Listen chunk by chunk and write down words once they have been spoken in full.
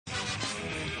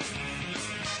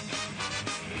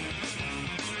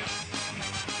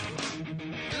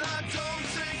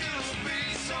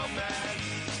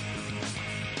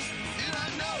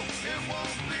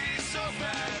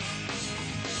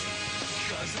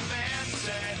the man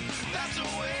said, that's the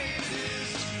way it is.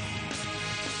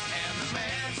 And the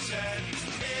man said,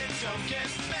 it don't get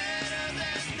better than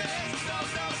this. No,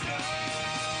 no, no.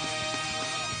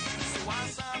 So I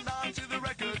signed on to the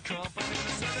record company.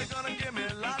 They said they're gonna give me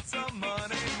lots of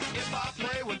money if I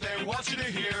play what they want you to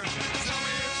hear. Tell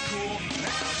me it's cool, and I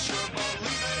sure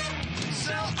believe it.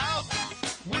 Sell out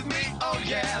with me, oh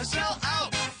yeah, sell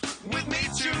out with me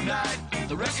tonight.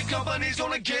 The record company's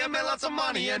gonna give me lots of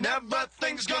money and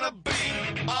everything's gonna be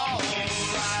alright.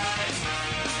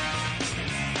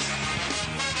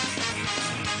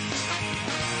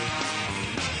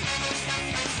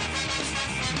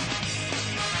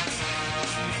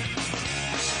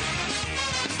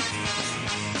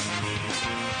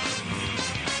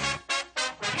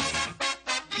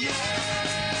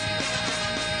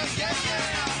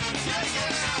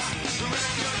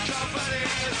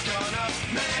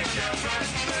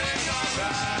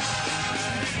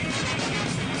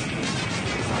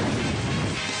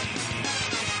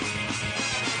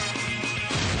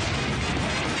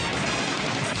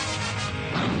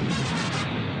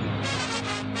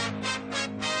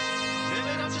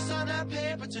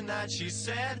 Tonight she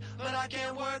said, but I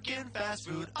can't work in fast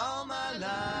food all my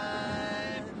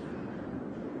life.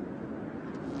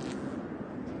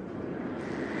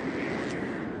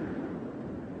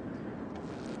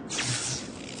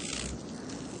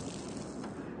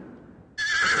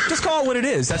 Just call it what it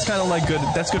is. That's kind of like good.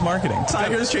 That's good marketing.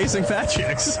 Tigers chasing fat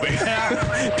chicks.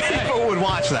 People would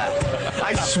watch that.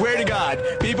 I swear to God,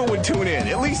 people would tune in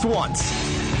at least once.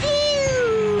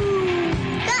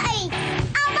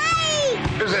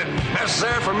 Is it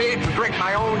necessary for me to drink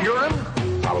my own urine?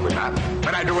 Probably not.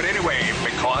 But I do it anyway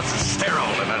because it's sterile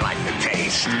and I like the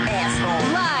taste.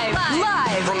 Asshole.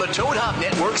 Live from the Toad Hop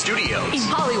Network studios in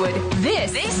Hollywood.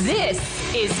 This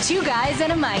is Two Guys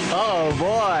and a Mic. Oh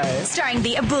boy. Starring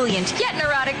the ebullient yet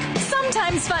neurotic,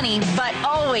 sometimes funny, but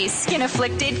always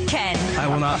skin-afflicted Ken. I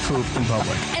will not poop in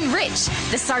public. And Rich,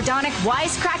 the sardonic,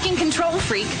 wisecracking control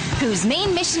freak, whose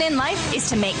main mission in life is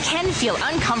to make Ken feel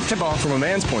uncomfortable. From a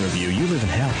man's point of view, you live in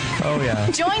hell. Oh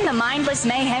yeah. Join the mindless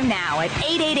mayhem now at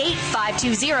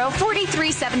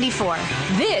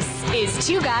 888-520-4374. This is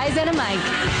Two Guys and a Mic.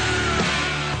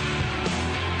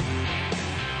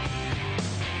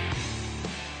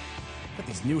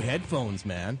 These new headphones,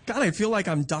 man. God, I feel like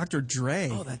I'm Dr. Dre.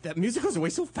 Oh, that music goes away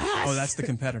so fast. Oh, that's the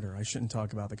competitor. I shouldn't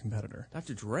talk about the competitor.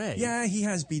 Dr. Dre. Yeah, he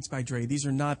has Beats by Dre. These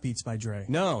are not Beats by Dre.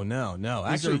 No.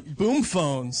 These are boom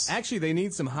phones. Actually, they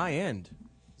need some high end.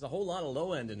 There's a whole lot of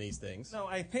low end in these things. No,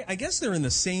 I guess they're in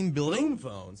the same building. Boom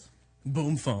phones.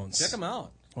 Boom phones. Check them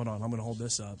out. Hold on, I'm going to hold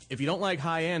this up. If you don't like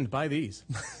high end, buy these.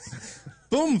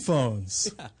 Boom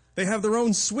phones. Yeah. They have their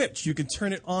own switch. You can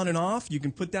turn it on and off. You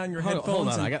can put down your headphones. Hold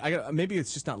on. I got. Maybe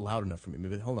it's just not loud enough for me.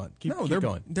 Maybe hold on. Keep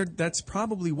going. That's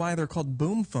probably why they're called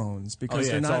boom phones, because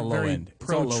they're not very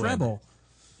pro treble.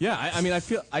 Yeah, I mean, I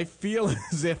feel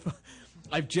as if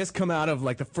I've just come out of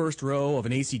like the first row of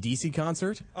an AC/DC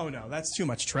concert. Oh no, that's too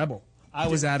much treble. I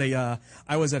was at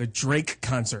a Drake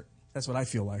concert. That's what I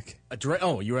feel like. A Drake?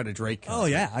 Oh, you were at a Drake concert. Oh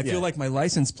yeah, I feel like my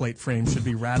license plate frame should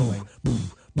be rattling.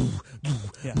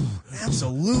 Yeah,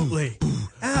 absolutely.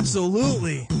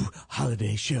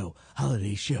 Holiday show.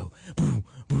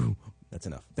 That's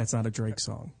enough. That's not a Drake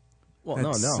song. Well,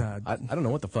 no. I don't know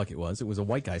what the fuck it was. It was a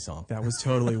white guy song. That was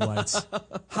totally whites.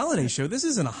 Holiday show. This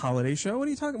isn't a holiday show. What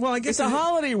are you talking? Well, I guess it's a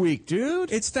holiday week,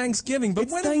 dude. It's Thanksgiving. But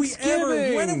when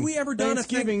have we ever done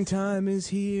Thanksgiving time is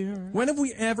here. When have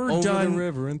we ever done over the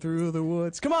river and through the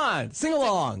woods? Come on, sing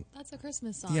along. That's a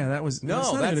Christmas song. Yeah, that was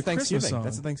that's Thanksgiving song.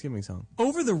 That's a Thanksgiving song.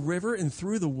 Over the river and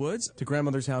through the woods. To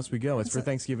grandmother's house we go. It's for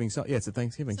Thanksgiving song. Yeah, it's a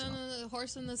Thanksgiving song. The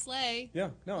horse and the sleigh. Yeah,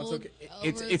 no, it's okay.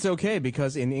 It's okay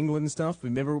because in England and stuff,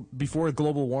 remember before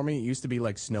global warming, it used to be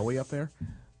like snowy up there.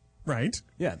 Right.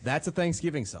 Yeah, that's a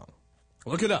Thanksgiving song.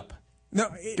 Look it up. No,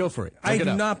 go for it. I do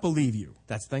not believe you.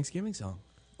 That's a Thanksgiving song.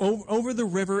 Over the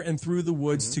river and through the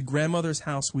woods to grandmother's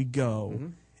house we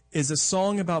go is a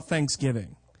song about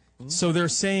Thanksgiving. So they're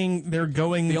saying they're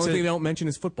going. The only thing they don't mention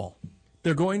is football.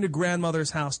 They're going to grandmother's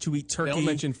house to eat turkey. They don't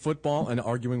mention football and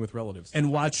arguing with relatives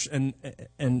and watch a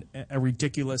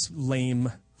ridiculous,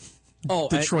 lame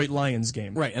Detroit Lions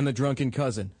game. Right, and the drunken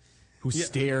cousin who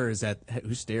stares at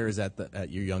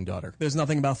your young daughter. There's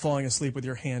nothing about falling asleep with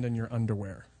your hand in your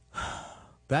underwear.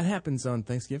 That happens on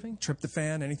Thanksgiving.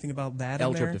 Tryptophan. Anything about that?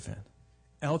 L-tryptophan.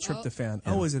 L-tryptophan.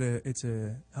 Yeah. Oh, is it a?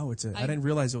 I didn't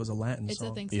realize it was a Latin song. It's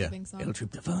a Thanksgiving song.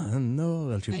 L-tryptophan.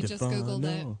 No, L-tryptophan. I just googled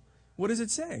it. What does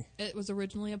it say? It was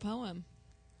originally a poem.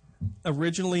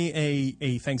 originally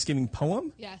a Thanksgiving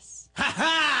poem? Yes.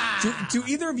 Do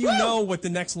either of you know what the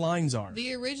next lines are?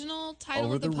 The original title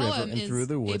Over of the the river poem and is through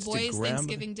the A woods to Boy's Grandmother-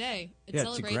 Thanksgiving Day. It Yeah, to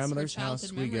celebrates her grandmother's childhood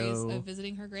house we memories go. of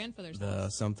visiting her grandfather's The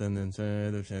house. something and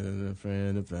said a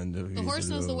friend of The horse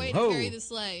knows the way to Ho! carry the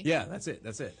sleigh. Yeah, that's it.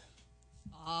 That's it.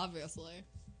 Obviously.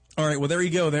 All right, well, there you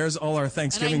go. There's all our And I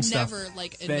Thanksgiving stuff. never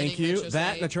like admitting Thank you. Rich's That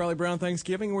late. and the Charlie Brown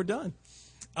Thanksgiving, we're done.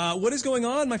 What is going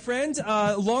on, my friend?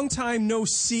 Long time no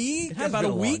see. It has About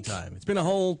been a week. long time. It's been a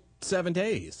whole 7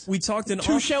 days. We talked an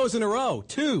Two off- shows in a row.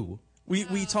 Two.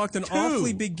 We talked an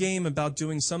awfully big game about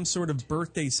doing some sort of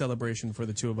birthday celebration for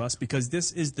the two of us because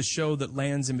this is the show that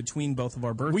lands in between both of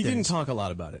our birthdays. We didn't talk a lot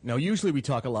about it. No, usually we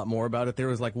talk a lot more about it. There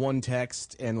was like one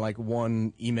text and like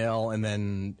one email, and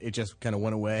then it just kind of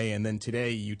went away. And then today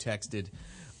you texted,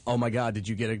 "Oh my God, did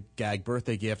you get a gag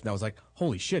birthday gift?" And I was like,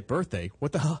 "Holy shit, birthday!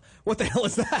 What the hell? What the hell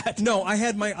is that?" No,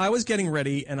 I was getting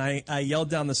ready and I yelled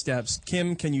down the steps,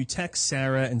 "Kim, can you text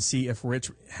Sarah and see if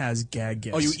Rich has gag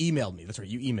gifts?" Oh, you emailed me. That's right.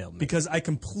 You emailed me. because I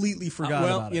completely forgot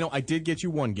well, about it. you know, I did get you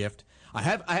one gift. I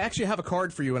actually have a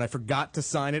card for you, and I forgot to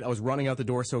sign it. I was running out the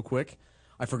door so quick,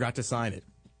 I forgot to sign it.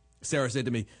 Sarah said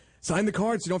to me, "Sign the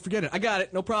card so you don't forget it." I got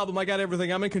it. No problem. I got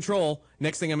everything. I'm in control.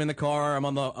 Next thing, I'm in the car. I'm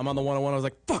on the 101. I was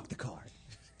like, "Fuck the card."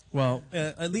 Well,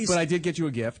 at least But I did get you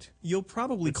a gift. you'll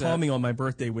probably call me on my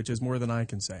birthday, which is more than I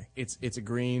can say. It's a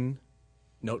green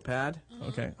notepad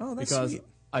Okay. Oh, that's because sweet.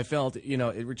 I felt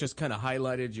it just kind of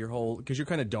highlighted your whole because you're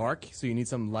kind of dark, so you need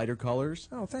some lighter colors.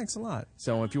 Oh, thanks a lot.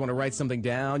 So if you want to write something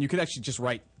down, you could actually just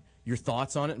write your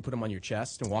thoughts on it and put them on your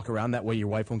chest and walk around. That way, your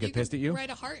wife won't get You pissed could at you.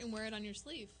 Write a heart and wear it on your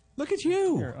sleeve. Look at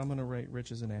you. Here, I'm gonna write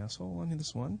Rich as an asshole on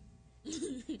this one.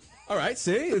 All right,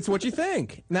 see, it's what you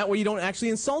think. And that way, you don't actually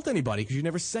insult anybody because you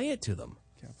never say it to them.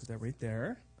 Okay, I'll put that right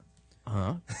there.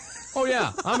 Oh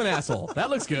yeah, I'm an asshole. That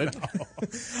looks good.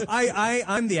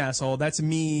 I'm the asshole. That's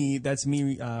me. That's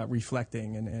me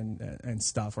reflecting and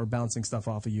stuff or bouncing stuff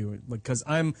off of you because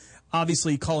I'm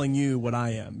obviously calling you what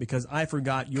I am because I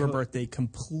forgot your birthday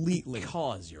completely.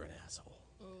 Because you're an asshole.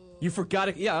 You forgot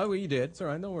it. Yeah, well, you did. It's all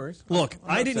right. No worries. Look, I'm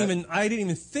I didn't upset.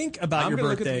 even think about your gonna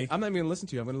look at birthday. I'm not even going to listen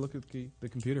to you. I'm going to look at the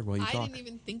computer while you I talk. didn't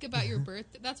even think about your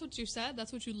birthday. That's what you said?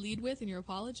 That's what you lead with in your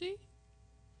apology?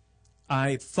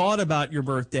 I thought about your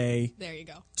birthday There you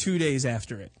go. 2 days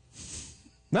after it.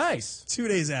 Nice. 2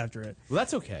 days after it. Well,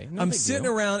 that's okay. No I'm big sitting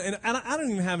deal. around, and I don't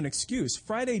even have an excuse.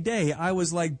 Friday day, I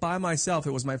was like by myself.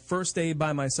 It was my first day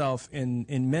by myself in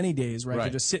many days where I Right.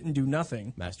 could just sit and do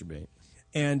nothing. Masturbate.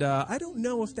 And I don't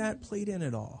know if that played in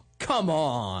at all. Come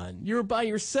on. You're by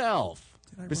yourself.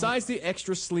 Besides the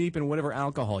extra sleep and whatever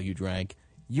alcohol you drank,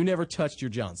 you never touched your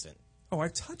Johnson. Oh, I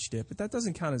touched it, but that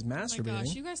doesn't count as Oh my masturbating.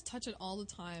 gosh, you guys touch it all the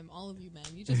time. All of you men.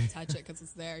 You just touch it because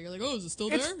it's there. You're like, oh, is it still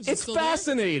there? Is it It's still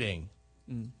fascinating.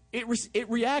 It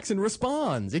reacts and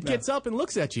responds. It gets up and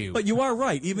looks at you. But you are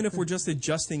right. Even if we're just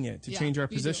adjusting it to Yeah, change our you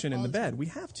do, position in all the the time. bed, we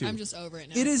have to. there? I'm just over it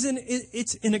now.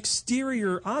 It's an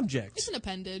exterior object, It's an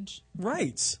appendage.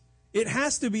 right? It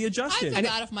has to be I'd adjusted. feel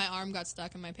bad if my arm got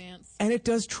stuck in my pants. and it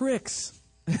does tricks.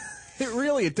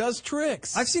 It does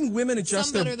tricks. I've seen women adjust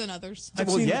Some their. better than others. I've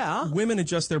Well, seen yeah. women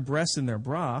adjust their breasts in their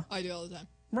bra. I do all the time.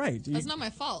 Right. That's not my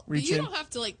fault. But reach you in. don't have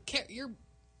to like care. Your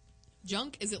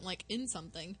junk isn't like in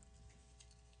something.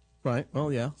 Right.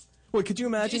 Well, yeah. Well, could you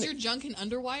imagine? Is your junk in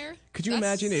underwire? Could you That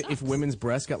imagine if sucks. women's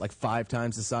breasts got like 5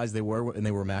 times the size they were and they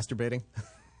were masturbating?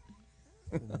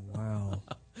 Wow.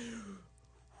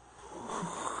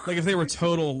 Like if they were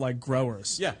total like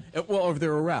growers. Yeah. Well, or if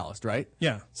they're aroused, right?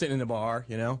 Yeah. Sitting in the bar,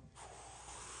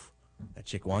 That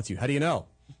chick wants you. How do you know?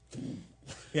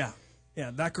 Yeah. Yeah.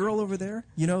 That girl over there,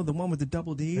 you know, the one with the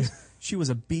double D's, she was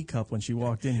a B cup when she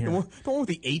walked in The here. one with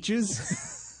the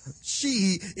H's?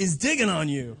 She is digging on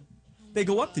you. They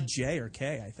go up to J or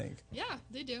K, I think. Yeah,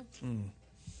 they do.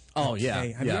 Oh, yeah.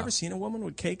 Hey, have yeah. you ever seen a woman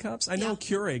with K cups? I know Yeah.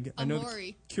 Keurig. I know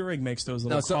Amori. Keurig makes those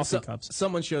little coffee cups.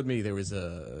 Someone showed me there was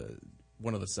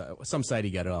some site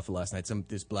he got it off of last night.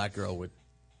 This black girl with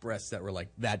breasts that were like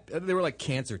that. They were like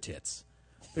cancer tits.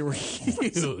 They were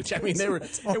huge. I mean, they were.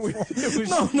 It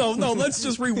was, No. Let's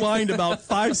just rewind about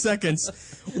 5 seconds.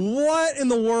 What in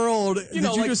the world did you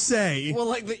like- just say? Well,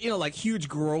 like huge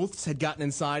growths had gotten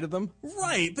inside of them.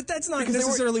 Right, but that's not Because they were-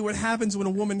 necessarily what happens when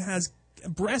a woman has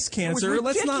breast cancer.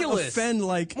 Let's not ridiculous. offend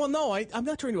like. Well, no, I'm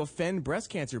not trying to offend breast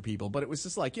cancer people, but it was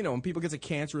just like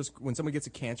when someone gets a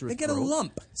cancerous They get a growth-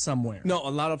 lump somewhere. No, a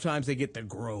lot of times they get the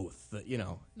growth. Men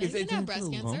It's can have a breast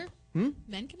lump. cancer.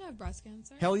 Men can have breast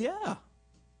cancer. Hell yeah.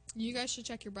 You guys should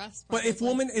check your breasts. But if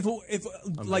probably. if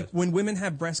like when women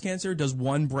have breast cancer, does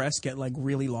one breast get like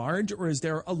really large, or is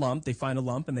there a lump? They find a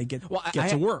lump and they get to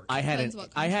work. I had Depends an what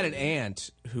I had an country. aunt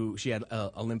who she had a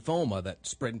lymphoma that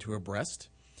spread into her breast,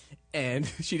 and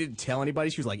she didn't tell anybody.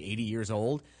 She was like 80 years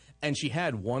old, and she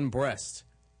had one breast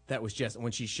that was just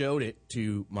when she showed it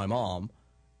to my mom,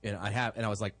 and I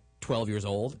was like 12 years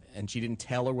old, and she didn't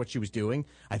tell her what she was doing.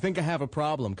 I think I have a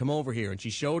problem. Come over here, and she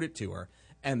showed it to her,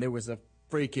 and there was a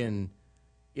freaking,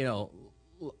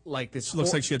 like this.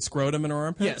 Looks like she had scrotum in her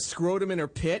armpit. Yeah, scrotum in her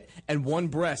pit, and one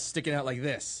breast sticking out like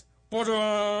this.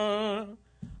 I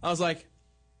was like,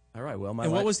 all right, well,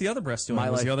 And what was the other breast doing?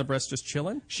 Was the other breast just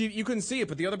chilling? You couldn't see it,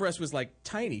 but the other breast was like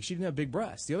tiny. She didn't have big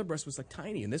breasts. The other breast was like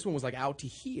tiny, and this one was like out to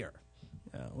here.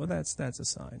 Yeah, well, that's a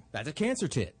sign. That's a cancer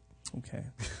tit. Okay.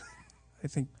 I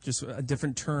think just a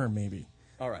different term, maybe.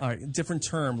 All right. Different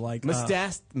term like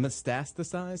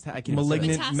Metastasized? I can't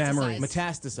malignant Metastasized. mammary.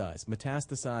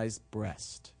 Metastasized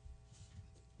breast.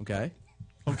 Okay.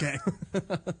 Okay.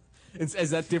 Is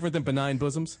that different than benign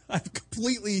bosoms? I've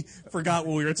completely forgot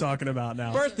what we were talking about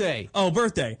now. Birthday. Oh,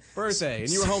 birthday. And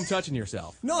you were home touching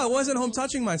yourself. No, I wasn't home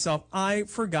touching myself. I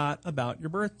forgot about your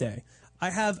birthday. I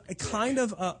have a kind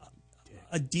of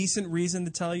a decent reason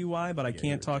to tell you why, but I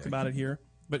can't talk about it here.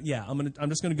 But yeah, I'm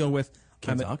just gonna go with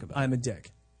I'm a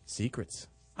dick. Secrets.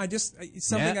 It's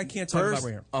something I can't talk about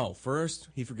right here. Oh, first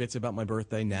he forgets about my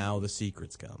birthday. Now the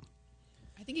secrets come.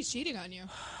 I think he's cheating on you.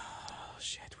 Oh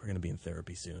shit, we're gonna be in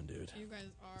therapy soon, dude. You guys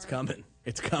are. It's coming.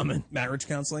 It's coming. Marriage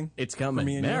counseling. It's coming. For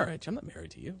me and you? Marriage. I'm not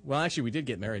married to you. Well, actually, we did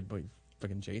get married by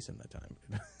fucking Jason that time.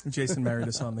 Jason married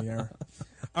us on the air.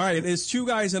 All right, it's two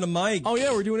guys and a mic. Oh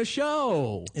yeah, we're doing a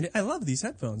show. And I love these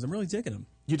headphones. I'm really digging them.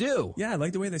 You do? Yeah, I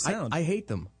like the way they sound. I hate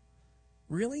them.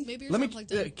 Really? Maybe you're Let me not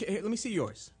plugged in. let me see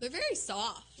yours. They're very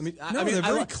soft. they're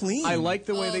very clean. I like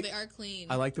the way Oh, they. they are clean.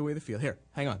 I like the way they feel. Here,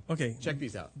 hang on. Okay. check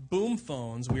these out. Boom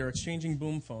phones. We are exchanging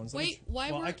boom phones. Let me- Wait,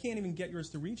 why Well, I weren't- can't even get yours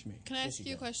to reach me. Can I ask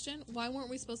you a question? Why weren't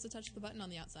we supposed to touch the button on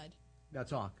the outside? Now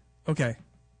talk. Okay.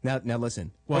 Now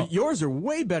listen. Well- yours are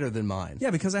way better than mine.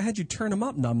 Yeah, because I had you turn them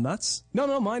up, numbnuts.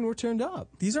 No, mine were turned up.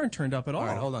 These aren't turned up at all. All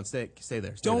right, hold on. Stay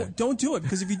there. Don't do it,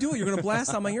 because if you do it, you're going to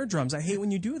blast out my eardrums. I hate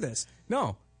when you do this.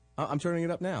 No, I'm turning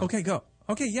it up now. Okay, go.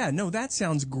 Okay, yeah, no, that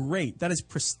sounds great. That is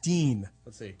pristine.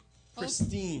 Let's see.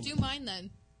 Pristine. Do mine then.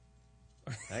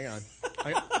 Hang on.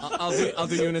 I'll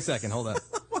do you in a second. Hold on.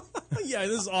 Yeah,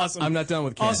 this is awesome. I'm not done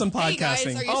with Ken. Awesome Hey, guys,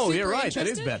 podcasting. are you Oh, super you're right. That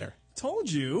is interested? better.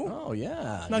 Told you. Oh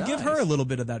yeah. Now give her a nice. little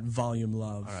bit of that volume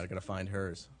love. All right, I gotta find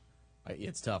hers.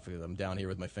 It's tough because I'm down here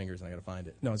with my fingers and I gotta find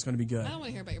it. No, it's going to be good. I don't want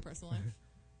to hear about your personal life.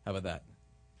 How about that?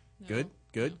 No. Good.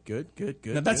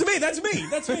 No, that's me. That's me.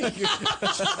 That's me.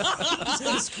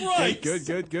 Jesus Christ.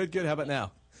 Good. How about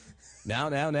now?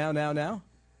 Now.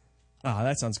 Ah,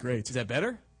 that sounds great. Is that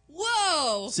better?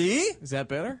 Whoa! See? Is that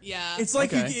better? Yeah. It's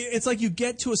like Okay. it's like you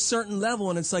get to a certain level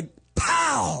and it's like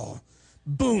pow,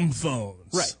 boom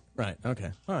phones. Right. Okay.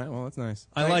 All right. Well, that's nice.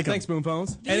 I like 'em. Thanks, Boom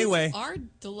Phones. These Anyway. are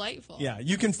delightful. Yeah,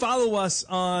 you can follow us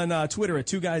on Twitter at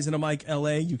 2guysandamic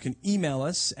LA. You can email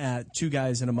us at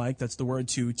 2guysandamic. That's the word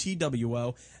 2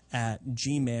 TWO at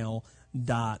gmail.com.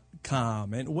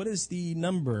 And what is the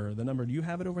number? The number, do you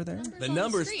have it over there? The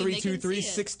number is They can see it.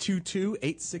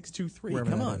 323-622-8623. Wherever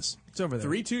Come that on. is. It's over there.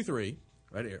 323.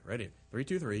 Right here.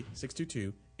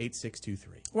 323-622-8623.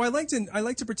 Well, I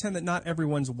like to pretend that not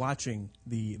everyone's watching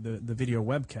the video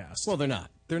webcast. Well, they're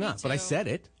not. They're not. But I too. said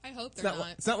it. I hope It's they're not, not.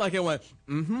 it's not like I went,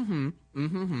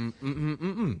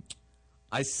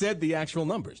 I said the actual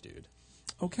numbers, dude.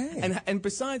 okay. And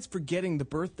besides forgetting the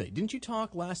birthday, didn't you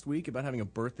talk last week about having a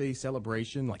birthday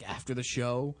celebration, like after the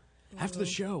show? After the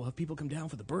show, have people come down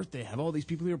for the birthday, have all these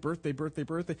people here, birthday,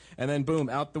 and then boom,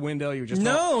 out the window, you're just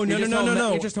No. You're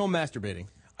just home masturbating.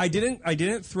 I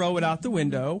didn't throw it out the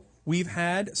window. We've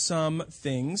had some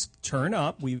things turn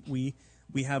up. We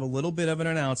have a little bit of an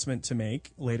announcement to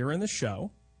make later in the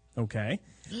show. Okay.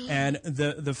 And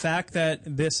the fact that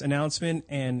this announcement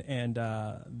and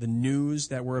the news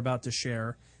that we're about to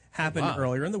share happened Wow.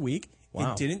 earlier in the week,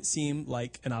 Wow. it didn't seem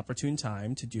like an opportune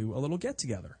time to do a little get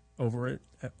together over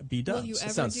at B-Dubs. Will you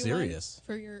ever sounds do serious.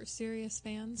 one for your serious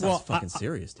fans? Well, fucking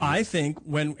serious, dude. I think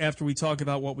after we talk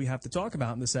about what we have to talk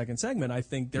about in the second segment, I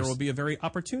think there will be a very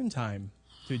opportune time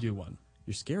to do one.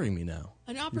 You're scaring me now.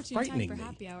 An opportune frightening time for me.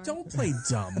 happy hour. Don't play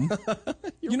dumb.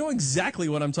 You know exactly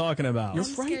what I'm talking about. You're I'm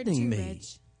scared frightening too, me.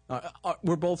 Rich.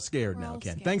 We're both scared We're now, all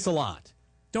Ken. scared. Thanks a lot.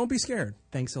 Don't be scared.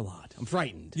 Thanks a lot. I'm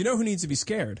frightened. You know who needs to be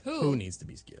scared? Who needs to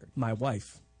be scared? My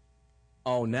wife.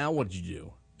 Oh, now what did you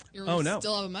do? You Oh, no.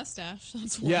 still have a mustache.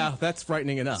 That's why. Yeah, that's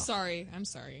frightening enough. Sorry. I'm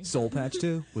sorry. Soul patch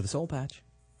too, with a soul patch.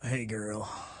 Hey, girl.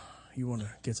 You want to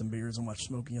get some beers and watch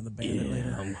Smokey and the Bandit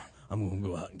later? I'm gonna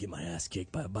go out and get my ass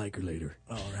kicked by a biker later.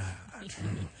 All right.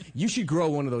 You should grow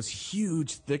one of those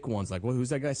huge, thick ones. Like, who's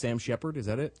that guy? Sam Shepard? Is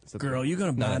that it? Is that Girl, you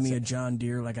going to No, buy that's me a it. John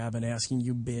Deere like I've been asking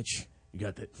you, bitch? You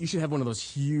got that? You should have one of those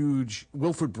huge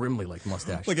Wilford Brimley-like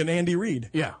mustache. Like an Andy Reid.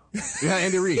 Yeah. Yeah,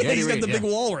 Andy Reid. Yeah, he's got Reid, the big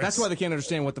walrus. That's why they can't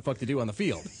understand what the fuck to do on the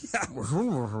field.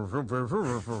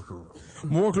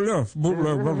 Walk left,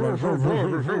 bootleg,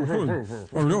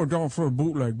 bootleg. Down for a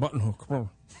bootleg, button hook.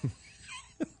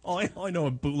 All I know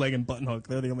are bootleg and button hook.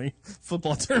 They're the only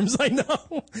football terms I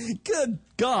know. Good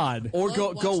God. Or Love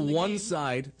go watching the one game.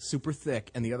 side super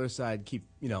thick and the other side keep,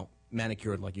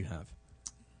 manicured like you have.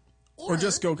 Or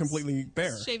just go completely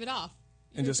bare Shave it off.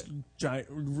 and just giant,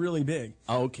 really big.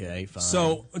 Okay, fine.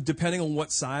 So, depending on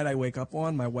what side I wake up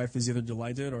on, my wife is either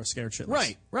delighted or scared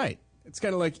shitless. Right. It's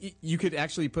kind of like you could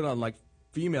actually put on like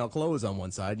female clothes on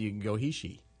one side. You can go he,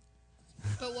 she.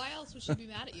 But why else would she be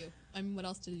mad at you? I mean, what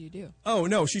else did you do? Oh,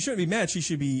 no, she shouldn't be mad. She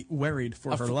should be worried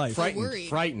for her life.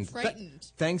 Frightened.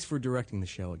 Thanks for directing the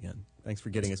show again. Thanks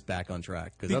for getting us back on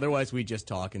track. Because otherwise we just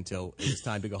talk until it's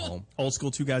time to go home. Old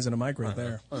school two guys and a mic right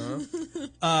there.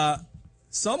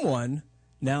 Someone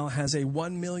now has a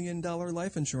 $1 million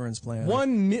life insurance plan.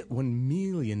 $1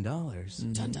 million.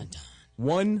 Dun, dun, dun.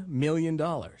 $1 million.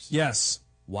 Yes.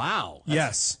 Wow.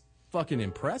 Yes. Fucking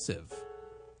impressive.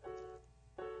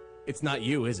 It's not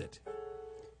you, is it?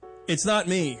 It's not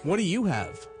me. What do you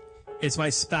have? It's my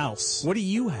spouse. What do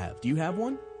you have? Do you have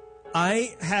one?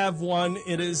 I have one.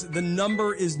 The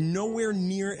number is nowhere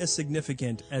near as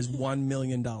significant as $1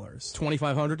 million.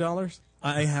 $2,500?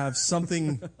 I have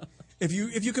something. If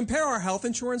you compare our health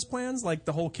insurance plans, like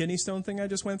the whole kidney stone thing I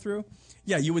just went through,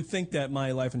 yeah, you would think that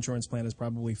my life insurance plan is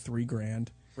probably $3,000,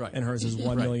 Right. and hers is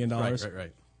 $1 million.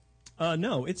 Right.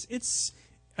 No, it's.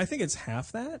 I think it's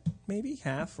half that, maybe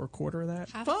half or quarter of that.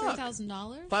 Half Fuck.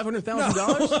 $3,000?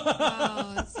 $500,000?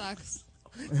 Wow, that sucks.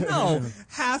 No,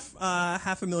 half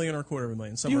a million or quarter of a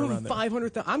million, You somewhere have around there.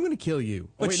 500,000. I'm going to kill you.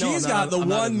 But Wait, no, she's I'm got not- the I'm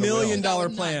not $1 in the will. million That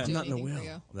would not plan. do I'm not in the anything will.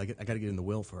 for you. I got to get in the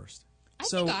will first. I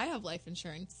So- think I have life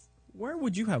insurance. Where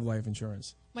would you have life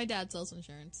insurance? My dad sells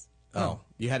insurance. Oh,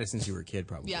 you had it since you were a kid,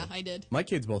 probably. Yeah, I did. My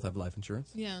kids both have life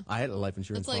insurance. Yeah. I had a life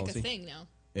insurance It's like policy. a thing now.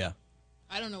 Yeah.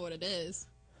 I don't know what it is.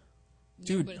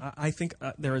 Dude, Nobody- I think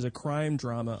there is a crime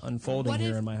drama unfolding What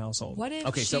here if- in my household. What if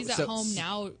Okay, she's so- at home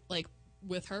now, like,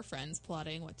 with her friends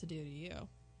plotting what to do to you?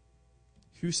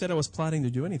 Who said I was plotting to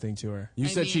do anything to her? You I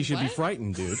said she mean, should be what?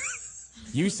 frightened, dude.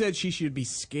 You said she should be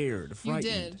scared, You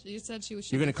frightened. did. You said she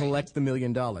was. You're going to collect the $1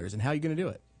 million, and how are you going to do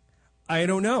it? I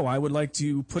don't know. I would like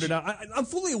to put it out. I'm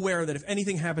fully aware that if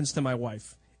anything happens to my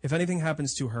wife, if anything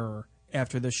happens to her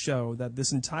after this show, that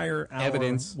this entire hour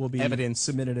Evidence. will be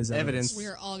submitted as evidence. We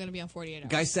are all going to be on 48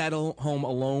 hours. Guy sat home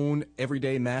alone every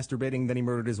day masturbating, then he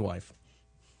murdered his wife.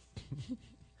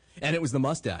 And it was the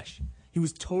mustache. He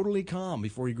was totally calm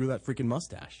before he grew that freaking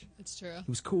mustache. It's true.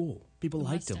 He was cool. People The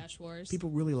liked him. mustache wars. People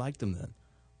really liked him then.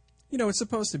 You know, it's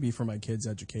supposed to be for my kids'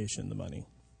 education, the money.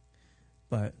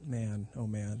 But man, oh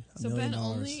man, $1 So million. Ben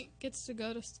only gets to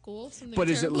go to school. Something But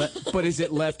is it terrible? but is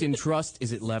it left in trust?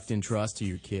 Is it left in trust to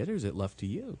your kid, or is it left to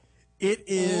you? It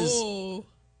is Oh.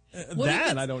 What if that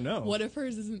it's- I don't know. What if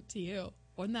hers isn't to you?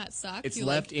 Wouldn't that suck? It's You,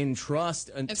 left like, in trust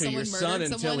if to someone your son murdered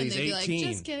until someone he's and they'd be 18.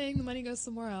 like, just kidding, the money goes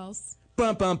somewhere else.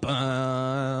 Bum, bum,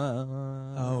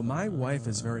 bum. Oh, my wife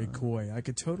is very coy. I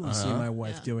could totally see my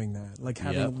wife Yeah. doing that, like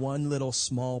having Yep. one little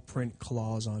small print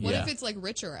clause on What it. Yeah. if it's like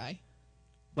Richer Eye?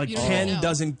 Like You don't Ken know.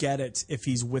 doesn't get it if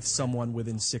he's with someone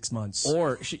within 6 months.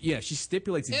 Or she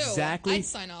stipulates Ew, exactly. I'd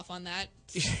sign off on that.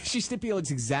 She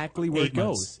stipulates exactly where 8 it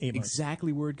months. goes. 8 months.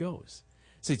 Exactly where it goes.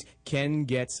 So it's Ken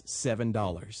gets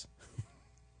 $7.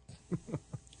 Oh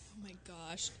my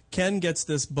gosh. Ken gets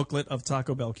this booklet of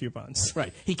Taco Bell coupons.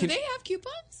 Right. He Do can they have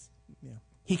coupons?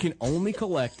 he can only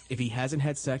collect if he hasn't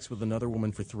had sex with another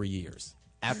woman for 3 years.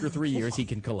 After 3 years, he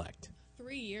can collect.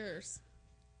 3 years.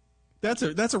 That's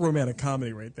a romantic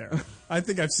comedy right there. I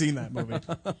think I've seen that movie.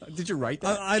 Did you write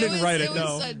that? I didn't write it. It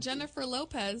No. was Jennifer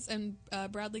Lopez and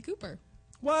Bradley Cooper.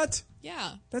 What?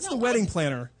 Yeah. That's No, the wedding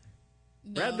planner.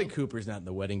 No. Bradley Cooper's not in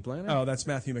the wedding planner. Oh, that's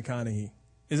Matthew McConaughey.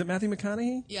 Is it Matthew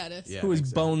McConaughey? Yeah, it is. Yeah. Who I is think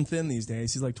so. bone thin these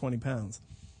days? He's like 20 pounds.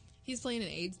 He's playing an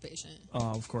AIDS patient.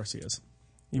 Oh, of course he is.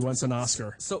 He wants an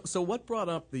Oscar. So what brought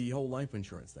up the whole life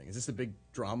insurance thing? Is this a big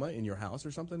drama in your house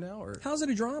or something now? Or How's it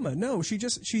a drama? No, she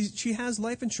has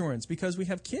life insurance because we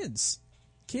have kids.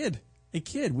 A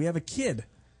kid. We have a kid.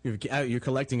 you're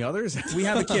collecting others? We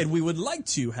have a kid. We would like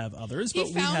to have others, but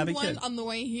He we have found a one kid. on the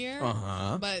way here,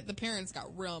 but the parents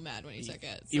got real mad when he took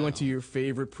it. You went so. to your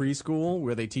favorite preschool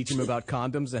where they teach him about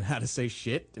condoms and how to say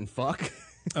shit and fuck?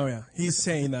 Oh yeah, he's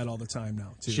saying that all the time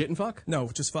now too. Shit and fuck? No,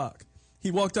 just fuck.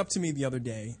 He walked up to me the other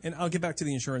day, and I'll get back to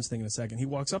the insurance thing in a second. He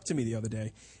walks up to me the other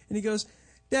day, and he goes,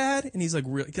 "Dad," and he's like,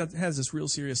 has this real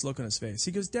serious look on his face.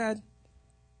 He goes, "Dad,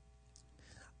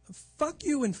 fuck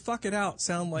you and fuck it out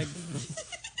sound like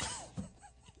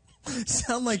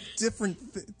sound like different.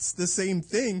 It's the same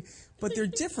thing, but they're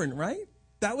different, right?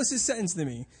 That was his sentence to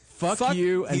me. Fuck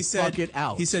you and he said, fuck it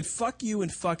out. He said, "Fuck you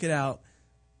and fuck it out."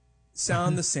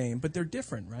 Sound the same, but they're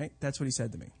different, right? That's what he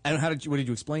said to me. And what did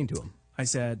you explain to him? I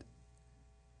said,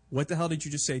 "What the hell did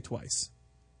you just say twice?"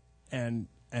 And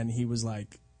he was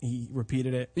like, he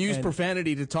repeated it. You used and-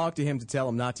 profanity to talk to him to tell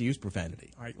him not to use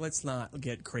profanity. All right, let's not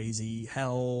get crazy.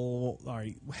 Hell, all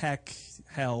right, heck,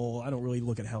 hell. I don't really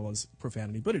look at hell as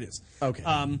profanity, but it is. Okay.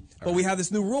 But we have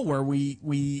this new rule where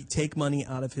we take money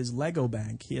out of his Lego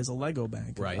bank. He has a Lego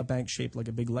bank, Right. a bank shaped like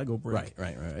a big Lego brick.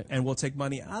 Right. And we'll take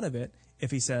money out of it if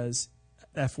he says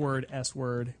F word, S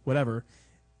word, whatever,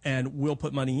 and we'll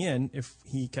put money in if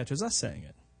he catches us saying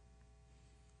it.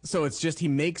 So it's just he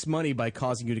makes money by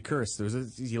causing you to curse.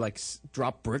 You like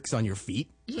drop bricks on your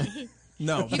feet?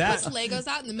 No, He that puts Legos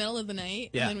out in the middle of the night,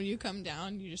 Yeah. and then when you come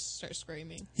down, you just start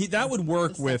screaming. that would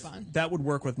work Step with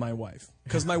on. my wife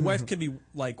because my wife could be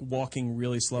like walking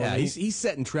really slowly. Yeah, he's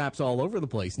setting traps all over the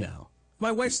place now.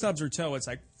 My wife stubs her toe. It's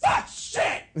like, fuck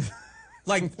shit!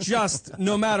 Like, just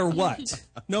no matter what.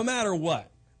 No matter what.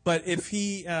 But if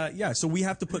he, so we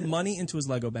have to put money into his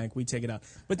Lego bank. We take it out.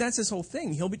 But that's his whole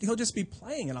thing. He'll just be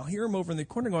playing, and I'll hear him over in the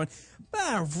corner going,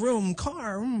 vroom,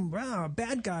 car,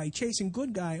 bad guy chasing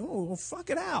good guy. Oh, fuck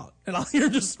it out. And I'll hear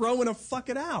him just throwing a fuck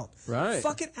it out. Right.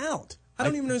 Fuck it out. I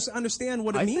don't even understand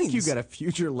what it means. I think you got a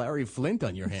future Larry Flint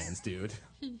on your hands, dude.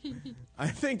 I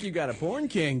think you got a porn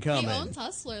king He coming. owns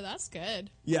Hustler. That's good.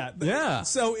 Yeah. Yeah.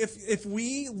 So if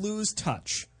we lose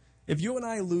touch, if you and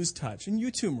I lose touch, and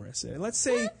you too, Marissa, let's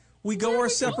say we go our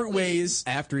separate ways.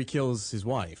 After he kills his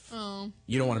wife,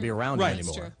 you don't want to be around Right. him That's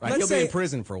anymore. true. Right? Let's He'll be in say-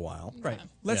 prison for a while. Right.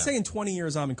 Let's Yeah. say in 20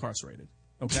 years I'm incarcerated.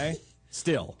 Okay?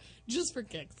 Still. Just for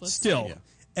kicks. Let's Still. Yeah.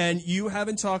 And you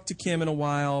haven't talked to Kim in a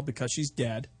while because she's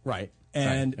dead. Right.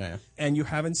 And Right. Yeah. and you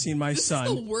haven't seen my This son.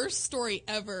 is the worst story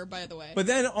ever, by the way. But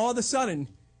then all of a sudden,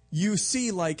 you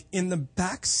see, like, in the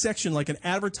back section, like an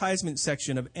advertisement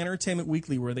section of Entertainment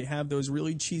Weekly where they have those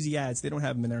really cheesy ads. They don't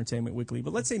have them in Entertainment Weekly,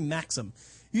 but let's say Maxim.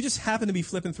 You just happen to be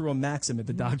flipping through a Maxim at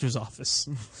the doctor's office.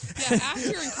 Yeah, after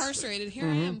you're incarcerated, here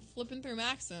I am flipping through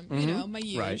Maxim. You know, my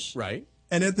huge. Right.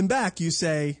 And at the back, you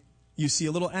see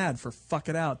a little ad for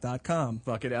fuckitout.com.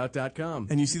 Fuckitout.com.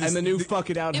 And you see this- and the new Fuck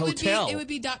It Out It would Hotel.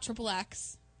 be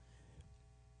 .XXX.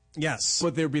 Yes.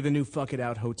 But there'd be the new Fuck It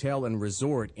Out Hotel and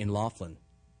Resort in Laughlin.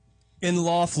 In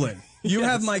Laughlin. You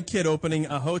have my kid opening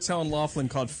a hotel in Laughlin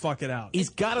called Fuck It Out. He's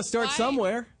got to start Why-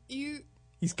 somewhere. You.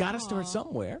 He's got to start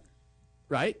somewhere.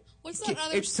 Right? What's that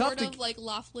other It's tough sort to- of like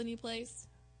Laughlin-y place?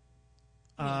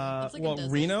 It's like a Well,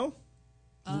 desert. Reno?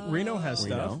 Reno has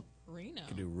Reno. stuff. Reno.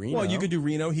 Do Reno. Well, you could do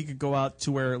Reno. He could go out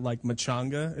to where, like,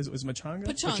 Machanga. Was Machanga?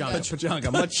 Pachanga.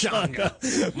 Pachanga.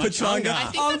 Machanga. Pachanga. I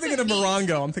think Oh, I'm that's thinking a of beach.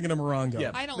 Morongo. I'm thinking of Morongo.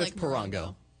 Yeah, I don't that's like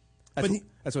Morongo. Morongo.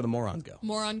 That's where the morons go.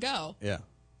 More on go. Yeah.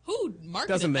 Who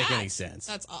marketed Doesn't make that? any sense.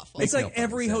 That's awful. It's no like fucking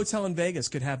every sense. hotel in Vegas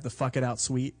could have the Fuck It Out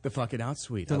suite. The Fuck It Out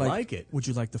suite. They're I like it. Would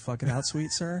you like the Fuck It Out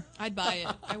suite, sir? I'd buy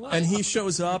it. I would. And he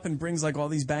shows up and brings, like, all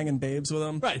these banging babes with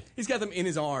him. Right. He's got them in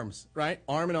his arms, right?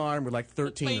 Arm in arm with like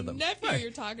 13 my of them. nephew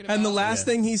you're talking about. And the last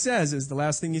Yeah. thing he says is the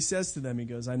last thing he says to them. He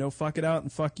goes, I know Fuck It Out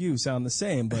and Fuck You sound the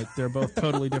same, but they're both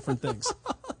totally different things.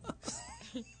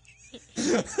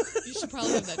 You should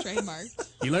probably have that trademarked.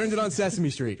 He learned it on Sesame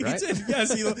Street, right? He did,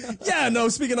 yes. Yeah, no,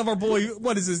 speaking of our boy,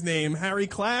 what is his name? Harry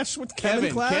Clash? What's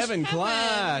Kevin Clash? Kevin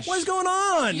Clash. What is going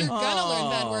on? You're gonna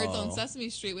learn bad words on Sesame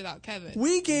Street without Kevin.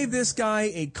 We gave this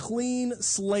guy a clean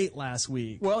slate last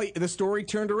week. Well, the story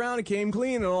turned around and came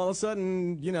clean, and all of a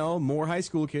sudden, more high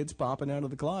school kids popping out of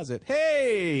the closet.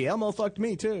 Hey, Elmo fucked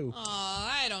me too.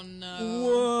 I don't know.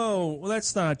 Whoa, well,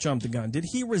 let's not jump the gun. Did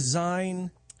he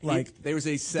resign? There was a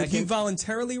Did he second.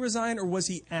 voluntarily resign, or was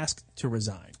he asked to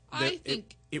resign? I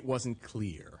think it wasn't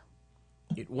clear.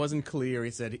 It wasn't clear. He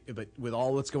said, but with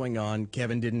all that's going on,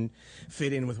 Kevin didn't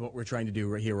fit in with what we're trying to do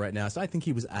right here, right now. So I think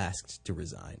he was asked to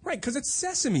resign. Right, because it's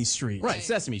Sesame Street. Right,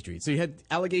 Sesame Street. So you had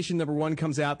allegation number one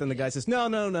comes out, then the guy says,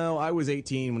 no, I was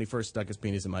 18 when he first stuck his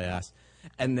penis in my ass.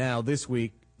 And now this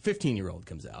week, 15-year-old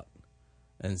comes out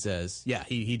and says, yeah,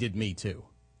 he did me too.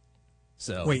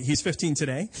 So Wait, he's 15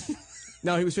 today?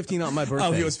 no, he was 15 on my birthday.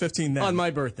 Oh, he was 15 then. On my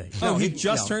birthday. Oh, No, he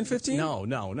just turned 15?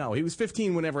 No. He was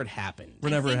 15 whenever it happened.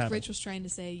 Whenever I it think happened. Rich was trying to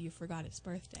say you forgot his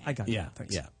birthday. I got you. Yeah,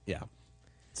 Thanks. yeah.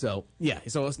 So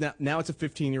it's now it's a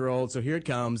 15-year-old. So here it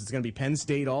comes. It's going to be Penn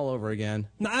State all over again.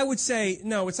 No, I would say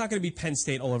no. It's not going to be Penn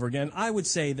State all over again. I would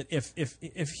say that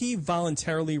if he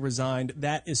voluntarily resigned,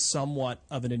 that is somewhat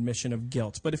of an admission of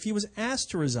guilt. But if he was asked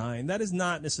to resign, that is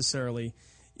not necessarily.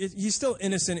 He's still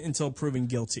innocent until proven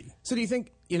guilty. So do you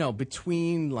think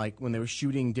between like when they were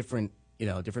shooting different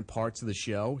different parts of the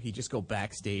show. He'd just go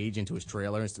backstage into his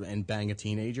trailer and bang a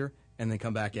teenager, and then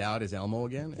come back out as Elmo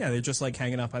again. Yeah, they're just like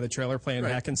hanging out by the trailer playing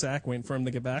Right. hack and sack, waiting for him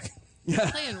to get back.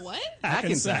 Playing what? Hack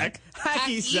and sack.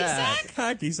 Hacky sack.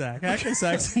 Hacky sack. Hack and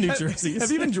sack's in New Jersey.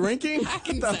 Have you been drinking? Hack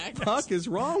and What sack. the fuck is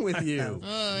wrong with you?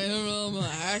 Oh, I don't know. I'm a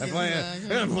hack and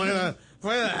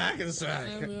Play the hack and sack.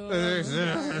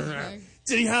 sack.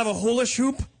 Did he have a hula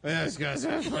hoop? Yes, guys.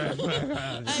 I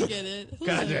get it.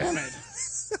 God damn it.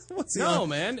 What's he No, on?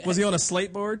 man. Was he on a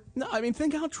slate board? No, I mean,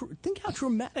 think how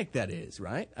traumatic that is,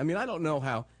 right? I mean, I don't know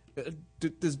how.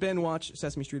 Does Ben watch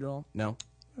Sesame Street at all? No.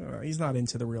 He's not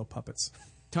into the real puppets.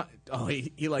 Oh,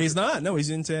 he likes. He's not. No, he's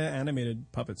into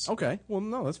animated puppets. Okay. Well,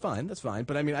 no, that's fine. That's fine.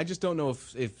 But I mean, I just don't know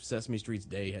if Sesame Street's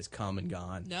day has come and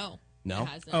gone. No. No? It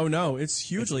hasn't. Oh no, it's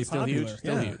hugely It's still popular. huge.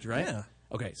 Still Yeah. huge, right? Yeah.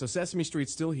 Okay, so Sesame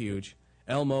Street's still huge.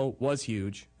 Elmo was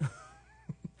huge.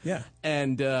 Yeah.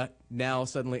 And now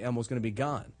suddenly Elmo's going to be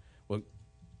gone. Well,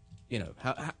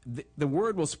 the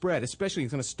word will spread, especially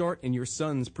it's going to start in your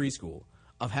son's preschool,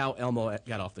 of how Elmo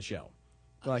got off the show.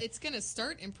 Like, It's going to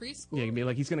start in preschool.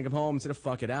 yeah, he's going to come home instead of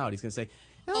fuck it out. He's going to say,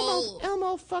 Oh.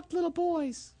 Elmo fucked little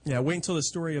boys. Yeah. Wait until the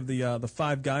story of the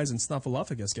five guys in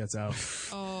Snuffleupagus gets out.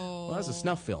 Oh. Well, that was a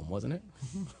snuff film, wasn't it?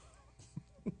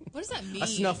 What does that mean? A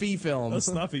snuffy film. A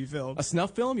snuffy film. A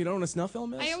snuff film? You don't know what a snuff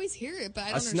film is? I always hear it, but I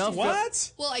A don't snuff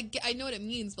understand. What? Well, I know what it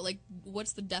means, but, like,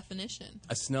 what's the definition?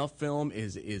 A snuff film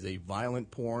is a violent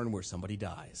porn where somebody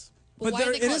dies. Well, But why do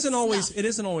there, they it call isn't always. snuff? It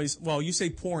isn't always. Well, you say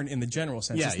porn in the general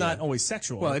sense. Yeah, it's not yeah. always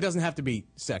sexual. Well, it doesn't have to be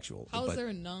sexual. How is but there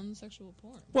a non-sexual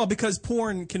porn? Well, because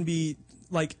porn can be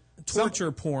like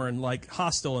torture porn, like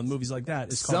Hostel and movies like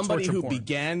that. Is called somebody torture who porn.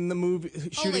 began the movie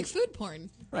shooting. Oh, like food porn.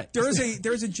 Right.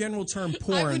 There's a general term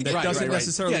porn would that get doesn't that.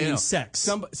 necessarily Yeah, mean no. sex.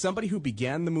 Somebody who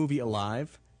began the movie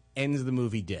alive ends the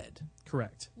movie dead.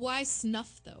 Correct. Why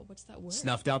snuff, though? What's that word?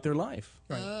 Snuffed out their life.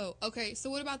 Oh, okay. So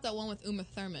what about that one with Uma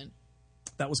Thurman?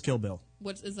 That was Kill Bill.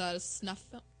 Is that a snuff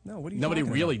film? No, what are you? Nobody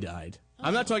talking really about? died.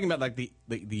 I'm not talking about like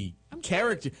the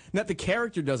character. Not the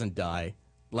character doesn't die.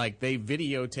 Like they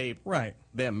videotape Right.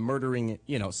 them murdering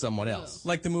someone else.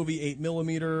 Like the movie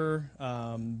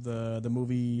 8mm, the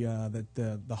movie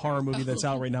the horror movie that's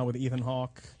out right now with Ethan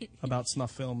Hawke about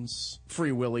snuff films.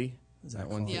 Free Willy. Is that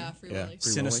one? Yeah, Free Willy. Free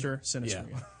Sinister. Willy. Sinister.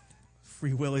 Yeah. Yeah.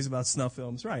 Free Willy's about snuff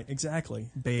films. Right. Exactly.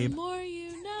 The Babe. more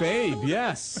you know. Babe,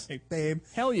 yes. Hey, babe.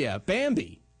 Hell yeah.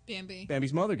 Bambi. Bambi.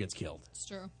 Bambi's mother gets killed, It's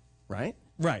true. right?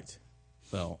 Right.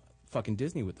 So, fucking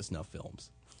Disney with the snuff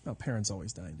films. No, parents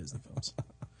always die in Disney films.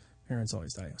 Parents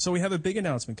always die. So we have a big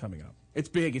announcement coming up. It's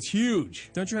big. It's huge.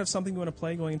 Don't you have something you want to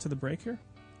play going into the break here?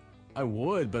 I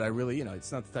would, but I really,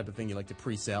 it's not the type of thing you like to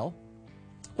pre-sell.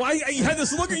 Well, you had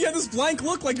this look. You had this blank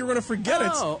look like you were going to forget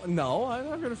it. Oh, no, I'm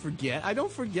not going to forget. I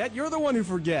don't forget. You're the one who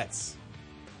forgets.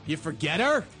 You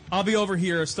forgetter? I'll be over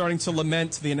here starting to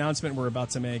lament the announcement we're about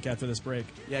to make after this break.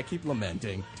 Yeah, keep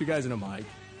lamenting. Two guys in a mic.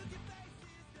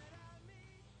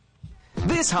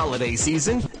 This holiday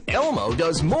season, Elmo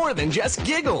does more than just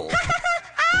giggle.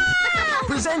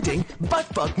 Presenting Butt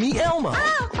Fuck Me Elmo,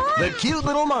 the cute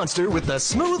little monster with the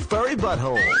smooth furry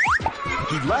butthole.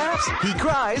 He laughs, he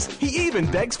cries, he even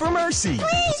begs for mercy.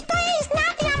 Please, please,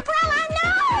 not the umbrella,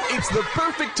 no! It's the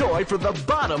perfect toy for the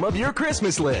bottom of your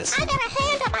Christmas list. I got a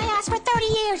hand up my ass for 30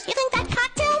 years. You think that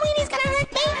cocktail weenie's gonna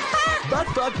hurt me? Huh? Butt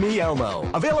Fuck Me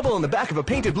Elmo, available in the back of a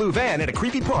painted blue van at a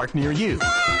creepy park near you.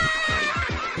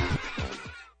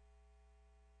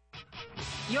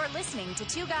 You're listening to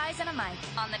Two Guys and a Mic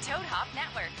on the Toad Hop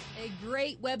Network. A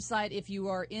great website if you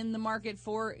are in the market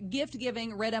for gift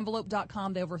giving,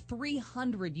 redenvelope.com. They have over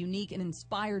 300 unique and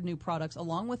inspired new products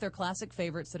along with their classic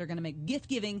favorites that are going to make gift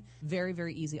giving very,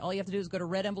 very easy. All you have to do is go to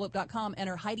redenvelope.com,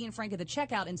 enter Heidi and Frank at the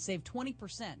checkout, and save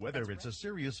 20%. Whether it's a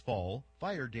serious fall,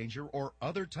 fire danger, or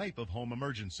other type of home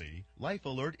emergency, Life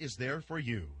Alert is there for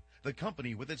you. The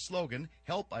company with its slogan,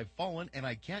 "Help, I've fallen and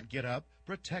I can't get up,"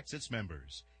 protects its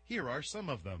members. Here are some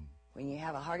of them. When you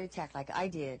have a heart attack like I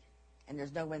did, and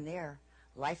there's no one there,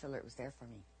 Life Alert was there for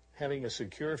me. Having a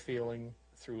secure feeling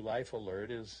through Life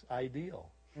Alert is ideal.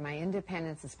 My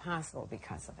independence is possible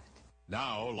because of it.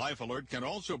 Now, Life Alert can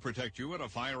also protect you in a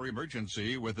fire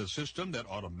emergency with a system that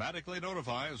automatically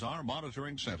notifies our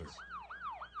monitoring center.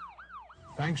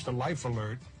 Thanks to Life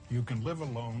Alert, you can live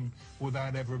alone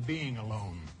without ever being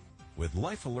alone. With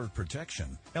Life Alert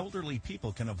protection, elderly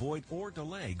people can avoid or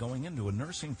delay going into a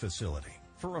nursing facility.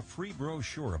 For a free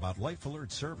brochure about Life Alert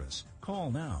service,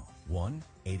 call now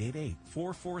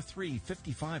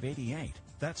 1-888-443-5588.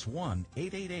 That's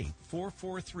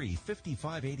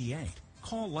 1-888-443-5588.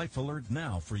 Call Life Alert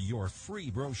now for your free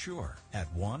brochure at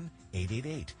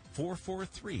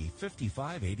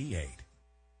 1-888-443-5588.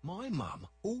 My mum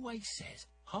always says,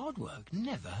 Hard work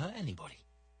never hurt anybody.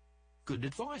 Good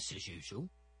advice as usual.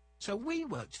 So we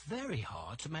worked very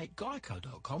hard to make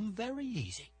Geico.com very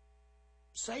easy.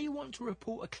 Say you want to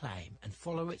report a claim and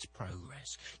follow its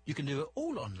progress. You can do it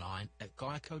all online at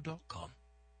Geico.com.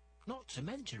 Not to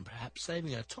mention perhaps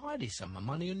saving a tidy sum of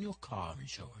money on your car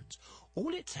insurance.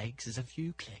 All it takes is a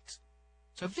few clicks.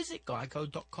 So visit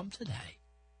Geico.com today.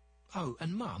 Oh,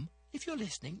 and Mum, if you're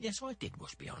listening, yes, I did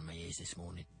wash behind my ears this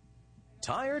morning.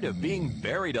 Tired of being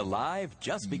buried alive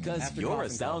just because After you're a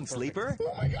coffin sound call, sleeper?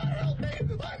 Oh my God, help me!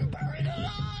 I'm buried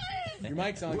alive! Your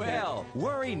mic's on. Well,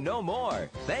 worry no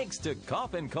more. Thanks to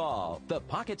Coffin Call, the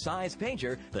pocket-sized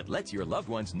pager that lets your loved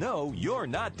ones know you're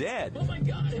not dead. Oh my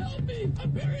God, help me! I'm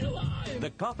buried alive!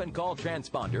 The Coffin Call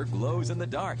transponder glows in the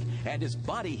dark and is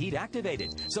body heat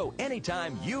activated. So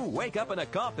anytime you wake up in a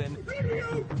coffin,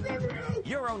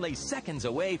 you're only seconds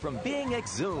away from being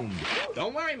exhumed.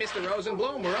 Don't worry, Mr.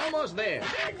 Rosenblum, we're almost there.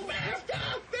 Big master!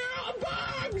 There are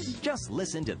bugs! Just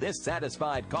listen to this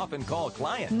satisfied Coffin Call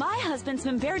client. My husband's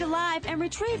been buried alive and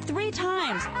retrieved 3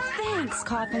 times. Thanks,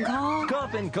 Coffin Call.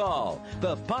 Coffin Call,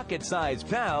 the pocket-sized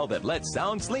pal that lets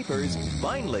sound sleepers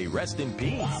finally rest in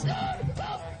peace.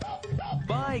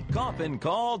 Buy Coffin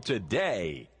Call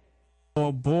today.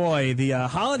 Oh boy, the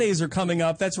holidays are coming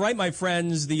up. That's right, my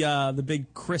friends. The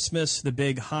big Christmas, the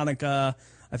big Hanukkah.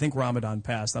 I think Ramadan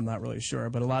passed. I'm not really sure,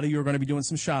 but a lot of you are going to be doing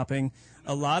some shopping.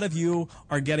 A lot of you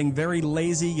are getting very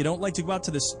lazy. You don't like to go out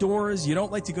to the stores. You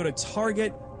don't like to go to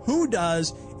Target. Who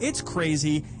does? It's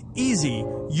crazy. Easy.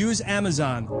 Use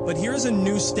Amazon. But here's a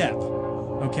new step.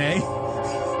 Okay?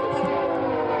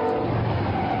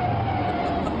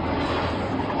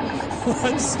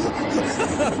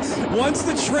 Once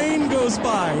the train goes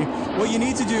by, what you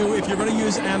need to do, if you're going to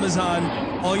use Amazon,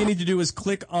 all you need to do is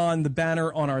click on the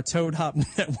banner on our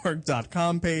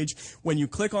ToadHopNetwork.com page. When you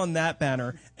click on that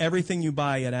banner, everything you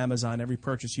buy at Amazon, every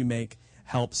purchase you make,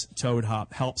 helps Toad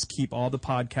Hop, helps keep all the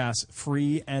podcasts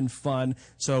free and fun.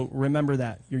 So remember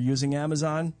that. You're using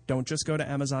Amazon, don't just go to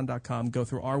Amazon.com. Go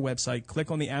through our website, click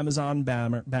on the Amazon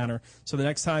banner. So the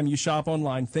next time you shop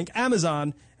online, think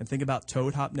Amazon and think about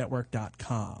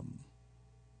ToadHopNetwork.com.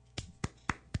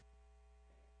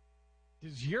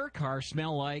 Does your car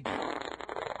smell like?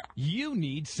 You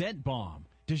need Scent Bomb.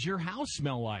 Does your house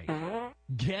smell like?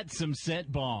 Get some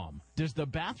Scent Bomb. Does the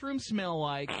bathroom smell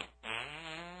like?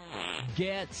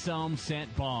 Get some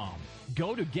Scent Bomb.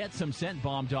 Go to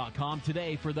GetSomeScentBomb.com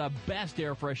today for the best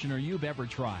air freshener you've ever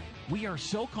tried. We are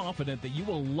so confident that you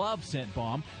will love Scent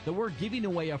Bomb that we're giving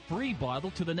away a free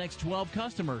bottle to the next 12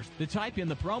 customers that type in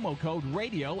the promo code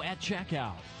RADIO at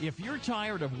checkout. If you're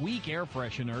tired of weak air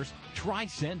fresheners, try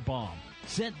Scent Bomb.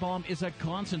 Scent Bomb is a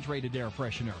concentrated air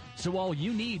freshener, so all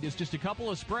you need is just a couple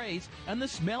of sprays and the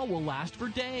smell will last for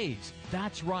days.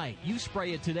 That's right, you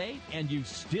spray it today and you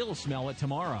still smell it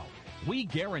tomorrow. We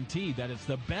guarantee that it's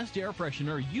the best air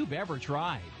freshener you've ever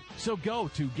tried. So go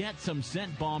to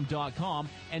GetSomeScentBomb.com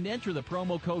and enter the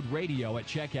promo code RADIO at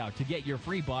checkout to get your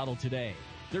free bottle today.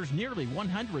 There's nearly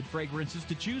 100 fragrances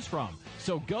to choose from,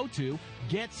 so go to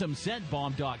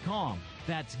GetSomeScentBomb.com.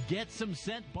 That's Get Some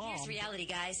Scent Bomb. Here's reality,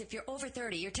 guys. If you're over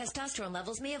 30, your testosterone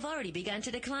levels may have already begun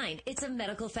to decline. It's a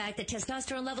medical fact that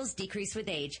testosterone levels decrease with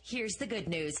age. Here's the good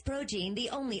news. Progene, the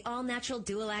only all-natural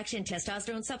dual-action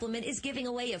testosterone supplement, is giving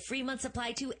away a free month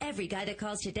supply to every guy that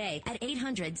calls today at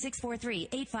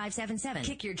 800-643-8577.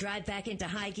 Kick your drive back into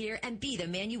high gear and be the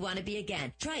man you want to be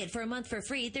again. Try it for a month for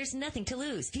free. There's nothing to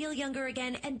lose. Feel younger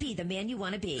again and be the man you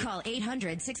want to be. Call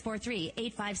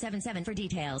 800-643-8577 for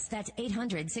details. That's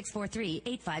 800-643-8577.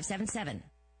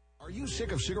 Are you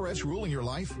sick of cigarettes ruling your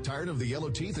life? Tired of the yellow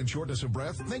teeth and shortness of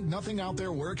breath? Think nothing out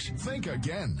there works? Think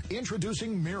again.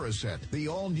 Introducing Miraset, the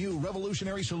all-new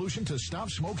revolutionary solution to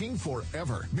stop smoking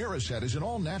forever. Miraset is an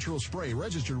all-natural spray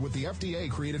registered with the FDA,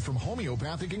 created from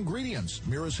homeopathic ingredients.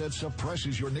 Miraset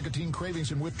suppresses your nicotine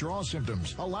cravings and withdrawal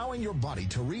symptoms, allowing your body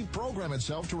to reprogram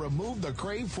itself to remove the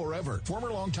crave forever.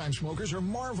 Former longtime smokers are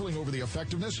marveling over the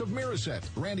effectiveness of Miraset.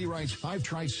 Randy writes, I've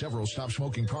tried several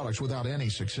stop-smoking products without any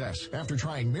success. After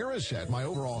trying Miraset, my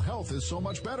overall health is so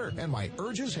much better, and my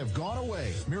urges have gone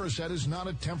away. Miraset is not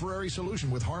a temporary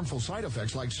solution with harmful side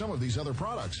effects like some of these other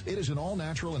products. It is an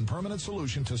all-natural and permanent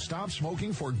solution to stop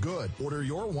smoking for good. Order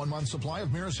your 1-month supply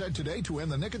of Miraset today to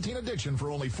end the nicotine addiction for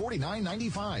only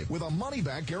 $49.95 with a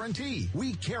money-back guarantee.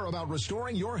 We care about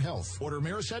restoring your health. Order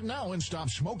Miraset now and stop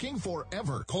smoking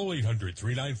forever. Call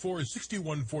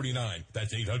 800-394-6149.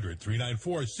 That's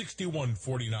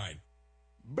 800-394-6149.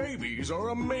 Babies are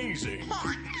amazing.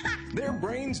 Their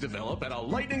brains develop at a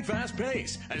lightning-fast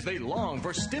pace as they long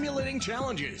for stimulating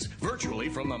challenges, virtually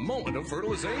from the moment of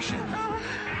fertilization.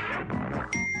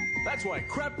 That's why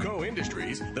Crapco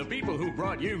Industries, the people who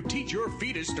brought you Teach Your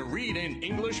Fetus to Read in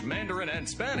English, Mandarin, and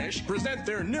Spanish, present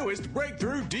their newest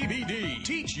breakthrough DVD,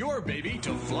 Teach Your Baby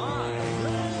to Fly.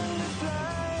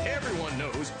 Everyone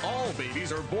knows all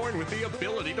babies are born with the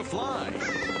ability to fly.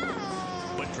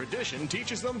 But tradition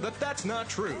teaches them that that's not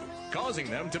true,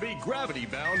 causing them to be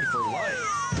gravity-bound for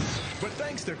life. But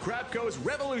thanks to Crapco's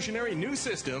revolutionary new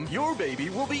system, your baby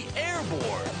will be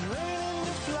airborne.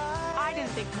 I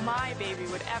didn't think my baby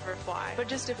would ever fly, but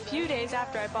just a few days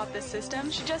after I bought this system,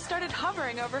 she just started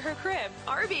hovering over her crib.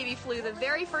 Our baby flew the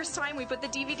very first time we put the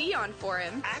DVD on for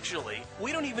him. Actually,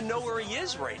 we don't even know where he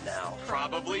is right now.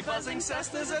 Probably buzzing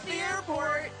Cessnas at the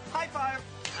airport. High five.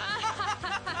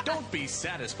 Don't be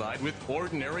satisfied with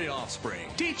ordinary offspring.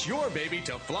 Teach your baby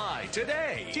to fly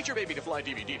today. Teach Your Baby to Fly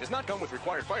DVD does not come with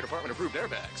required fire department approved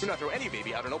airbags. Do not throw any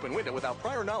baby out an open window without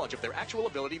prior knowledge of their actual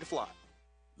ability to fly.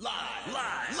 Live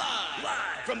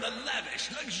from the lavish,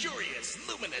 luxurious,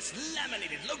 luminous,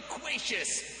 laminated,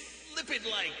 loquacious,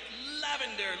 lipid-like,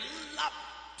 lavender,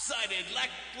 lopsided,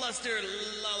 lackluster,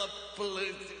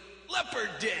 lollapalooza, leopard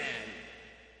den.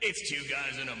 It's two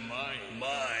guys and a mic.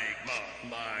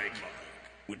 Mike.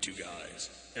 With two guys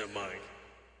and a mic.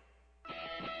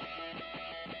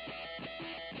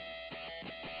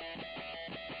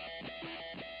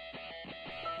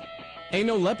 Ain't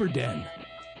no leopard den.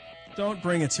 Don't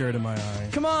bring a tear to my eye.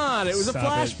 Come on, it was Stop a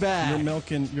flashback.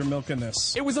 You're milking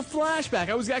this. It was a flashback.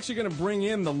 I was actually going to bring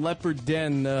in the leopard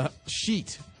den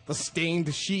sheet, the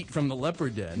stained sheet from the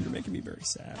leopard den. You're making me very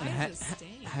sad.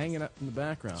 Hanging up in the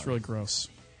background. It's really gross.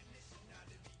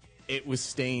 It was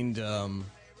stained. Go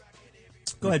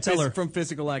ahead, tell her. From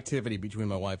physical activity between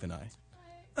my wife and I.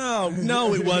 Oh,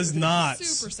 no, it was not.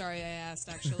 Super sorry I asked,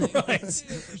 actually. Right.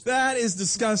 That is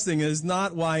disgusting. It is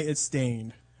not why it's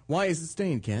stained. Why is it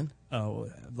stained, Ken? Oh,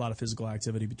 a lot of physical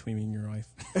activity between me and your wife.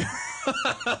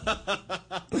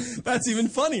 That's even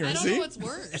funnier, I don't see? know what's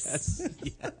worse.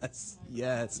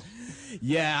 Yes.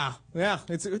 Yeah.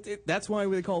 That's why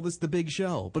we call this The Big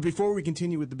Show. But before we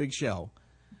continue with The Big Show,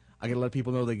 I got to let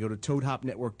people know they go to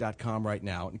ToadHopNetwork.com right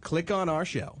now and click on our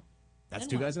show. That's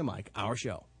Two Guys and a Mic, our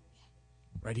show.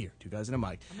 Right here, Two Guys and a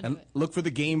Mic. And look for the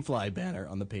Gamefly banner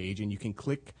on the page, and you can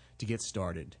click to get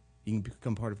started. You can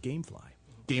become part of Gamefly.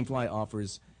 Gamefly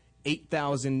offers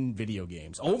 8,000 video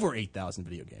games, over 8,000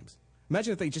 video games.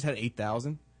 Imagine if they just had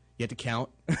 8,000. You had to count.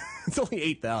 It's only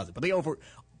 8,000, but they offer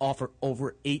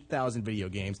over 8,000 video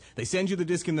games. They send you the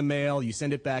disc in the mail. You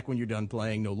send it back when you're done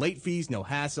playing. No late fees, no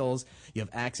hassles. You have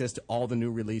access to all the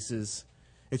new releases.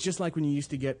 It's just like when you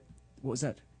used to get, what was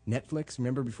that, Netflix?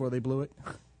 Remember before they blew it?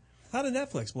 How did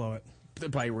Netflix blow it?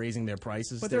 By raising their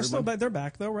prices. But they're still back. They're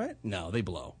back, though, right? No, they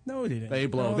blow. No, they didn't. They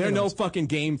blow. No, They're they no don't. fucking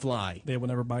Gamefly. They will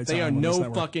never buy time. They are on this no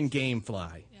network. fucking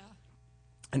Gamefly. Yeah.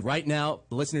 And right now,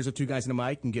 the listeners of Two Guys and a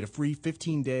Mic can get a free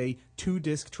 15-day,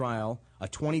 2-disc trial, a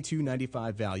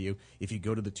 $22.95 value if you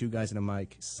go to the Two Guys and a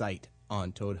Mic site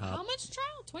on Toad Hop. How much trial?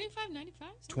 $25.95?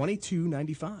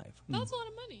 $22.95. That's a lot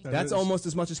of money. That's almost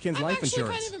as much as Ken's life insurance.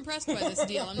 I'm actually kind of impressed by this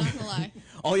deal. I'm not gonna lie.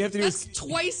 All you have to do That's is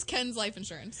twice Ken's life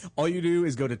insurance. All you do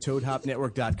is go to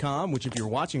ToadHopNetwork.com, which if you're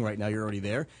watching right now, you're already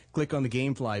there. Click on the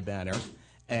Gamefly banner,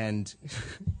 and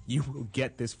you will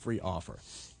get this free offer.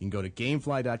 You can go to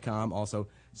Gamefly.com, also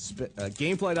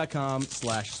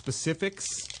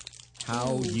Gamefly.com/specifics,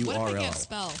 how you What if I URL. can't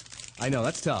spell? I know,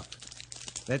 that's tough.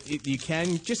 You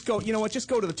can just go, you know what, just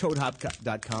go to the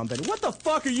ToadHop.com banner. What the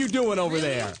fuck are you doing over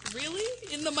there? Really?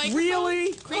 In the microphone?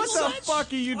 Really? Cream What sludge? the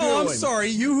fuck are you doing? Oh, I'm sorry.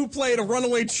 You who played a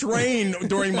runaway train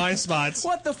during my spots.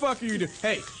 What the fuck are you doing?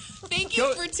 Hey. Thank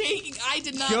you for taking. I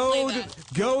did not play that.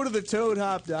 Go to the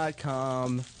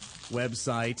ToadHop.com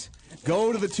website.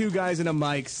 Go to the Two Guys and a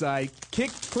Mic site.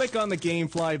 Click on the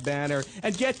Gamefly banner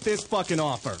and get this fucking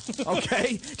offer.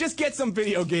 Okay? Just get some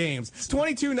video games. It's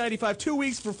 $22.95, 2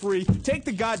 weeks for free. Take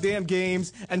the goddamn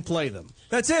games and play them.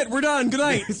 That's it. We're done. Good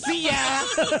night. See ya.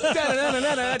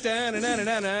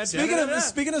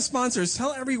 Speaking of sponsors,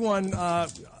 tell everyone.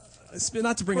 Not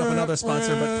to bring up another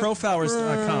sponsor, but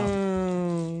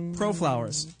ProFlowers.com.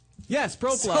 ProFlowers. Yes,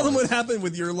 ProFlowers. Tell them what happened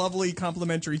with your lovely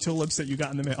complimentary tulips that you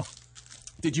got in the mail.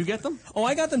 Did you get them? Oh,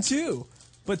 I got them too.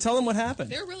 But tell them what happened.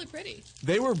 They're really pretty.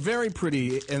 They were very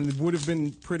pretty and would have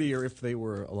been prettier if they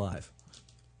were alive.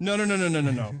 No.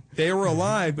 They were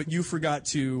alive, but you forgot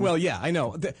to. Well, yeah, I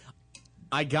know.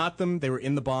 I got them. They were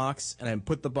in the box, and I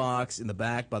put the box in the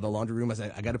back by the laundry room. I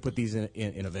said, I got to put these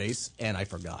in a vase, and I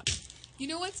forgot. You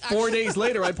know what's 4 days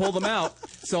later, I pulled them out,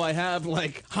 so I have,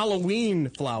 like, Halloween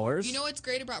flowers. You know what's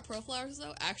great about ProFlowers,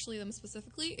 though? Actually, them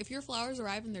specifically, if your flowers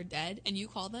arrive and they're dead, and you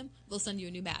call them, they'll send you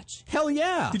a new batch. Hell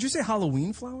yeah! Did you say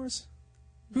Halloween flowers?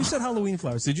 Who said Halloween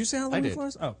flowers? Did you say Halloween did.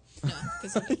 flowers? Oh. No,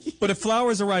 'cause But if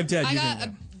flowers arrive dead, I you got didn't a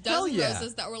know. dozen yeah.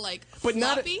 roses that were like But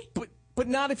not, floppy. but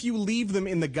not if you leave them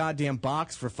in the goddamn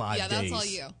box for 5 Yeah, days. that's all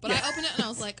you. But I opened it and I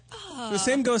was like, The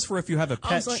same goes for if you have a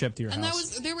pet like- shipped to your And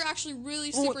house. they were actually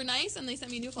really super nice, and they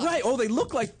sent me new flowers. Right. Oh, they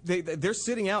look like they're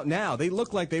sitting out now. They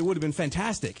look like they would have been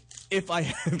fantastic if I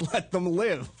had let them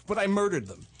live. But I murdered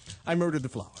them. I murdered the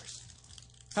flowers.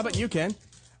 How about you, Ken?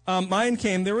 Mine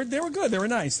came. They were good. They were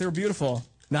nice. They were beautiful.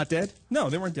 Not dead? No,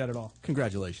 they weren't dead at all.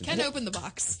 Congratulations. Ken opened the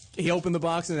box. He opened the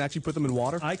box and actually put them in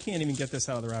water? I can't even get this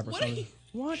out of the wrapper. What are you?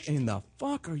 What in the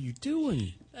fuck are you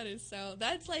doing?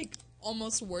 That's like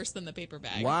almost worse than the paper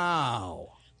bag. Wow.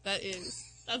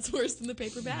 That's worse than the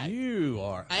paper bag. You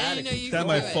are. I didn't know you That could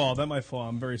might do it. fall. That might fall.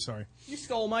 I'm very sorry. You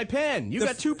stole my pen. You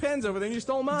got 2 pens over there and you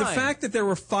stole mine. The fact that there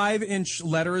were 5-inch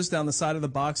letters down the side of the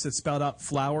box that spelled out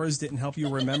flowers didn't help you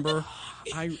remember.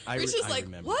 I Rich is like,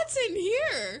 remember. what's in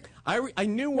here? I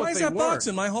knew what Why they is that were. box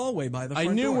in my hallway by the I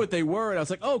front knew door? what they were, and I was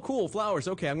like, "Oh, cool, flowers.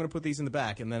 Okay, I'm going to put these in the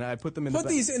back." And then I put them in. Put the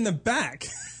back. these in the back.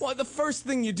 Well, the first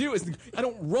thing you do is I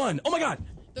don't run. Oh my god!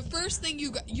 The first thing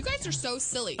you guys are so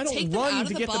silly. I don't Take them run out of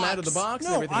to the get box. them out of the box.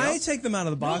 and No, everything I else. take them out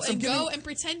of the box. No, I'm and giving. go and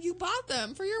pretend you bought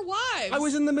them for your wives. I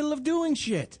was in the middle of doing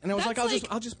shit, and I was That's like,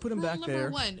 I'll just put them rule back number there.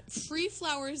 one, free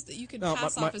flowers that you can No,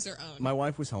 pass off as your own. My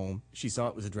wife was home. She saw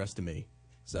it was addressed to me.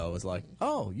 So I was like,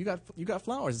 "Oh, you got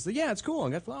flowers." I said, "Yeah, it's cool. I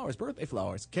got flowers, birthday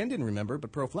flowers." Ken didn't remember,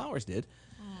 but Pro Flowers did.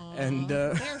 And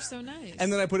they're so nice.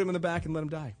 And then I put him in the back and let him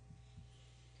die.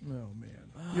 Oh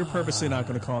man, you're purposely not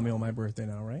going to call me on my birthday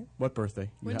now, right? What birthday?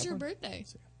 When's your birthday?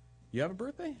 You have a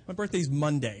birthday? My birthday's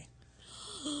Monday.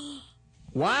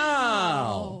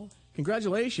 Wow!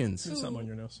 Congratulations. There's something on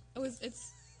your nose. Oh,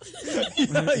 it's You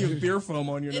have beer foam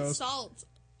on your it's nose. salt.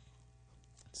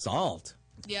 Salt.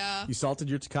 Yeah. You salted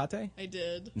your Tecate? I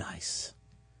did. Nice.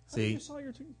 Did See,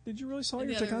 you really salt In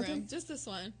your the other Tecate? room. Just this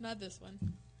one, not this one.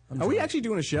 are we actually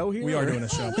doing a show here? We are or- doing a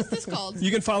show. Oh, what's this called?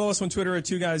 You can follow us on Twitter at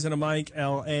 2guysandamike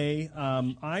LA.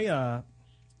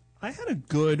 I had a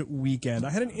good weekend.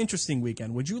 I had an interesting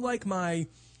weekend. Would you like my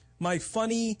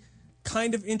funny,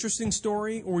 kind of interesting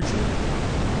story, or would you?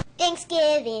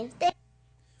 Thanksgiving.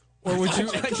 Or would you?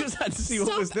 I just had to see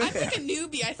what was there. I'm like a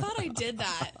newbie. I thought I did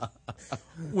that.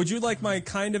 Would you like my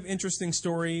kind of interesting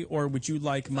story, or would you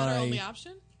like Is that our only my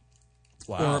option?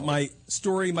 Wow. or my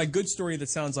story, my good story that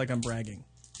sounds like I'm bragging?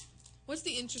 What's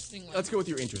the interesting one? Let's go with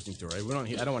your interesting story. I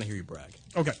don't want to hear you brag.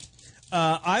 Okay.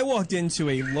 I walked into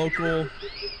a local.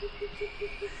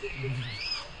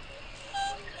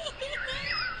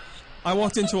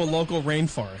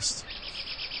 Rainforest.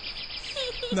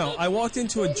 No, I walked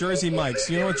into a Jersey Mike's.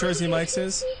 You know what Jersey Mike's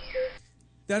is?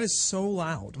 That is so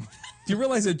loud. Do you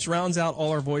realize it drowns out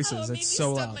all our voices? Oh, It's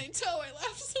so loud. my toe. I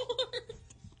laughed so hard.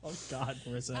 Oh God,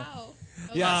 Marissa. Ow. That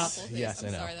was Yes. awful. Yes, I'm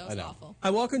I know. sorry. That was I know. awful. I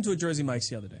walked into a Jersey Mike's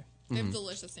the other day, They have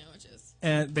delicious sandwiches.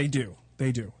 and they do,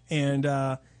 and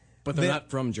But they're not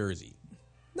from Jersey.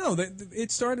 No,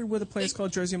 it started with a place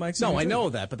called Jersey Mike's. in No, New I Jersey. know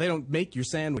that, but they don't make your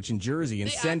sandwich in Jersey and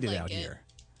They send act it like out it. here.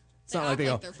 It's They not like act they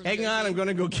go, like they're from hang on, Jersey." I'm going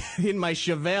to go get in my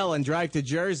Chevelle and drive to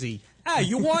Jersey. Hey,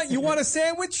 you want a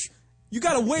sandwich? You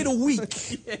gotta wait a week.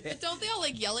 But don't they all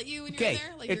like yell at you when you're Okay,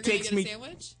 there? Like it you're gonna takes get me- a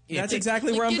sandwich? That's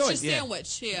exactly Like, where I'm get going. your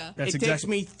sandwich. Yeah. That's It takes exactly-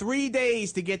 me 3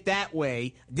 days to get that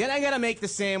way. Then I got to make the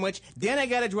sandwich. Then I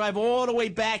got to drive all the way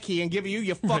back here and give you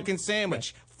your fucking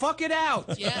sandwich. Fuck it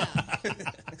out. Yeah.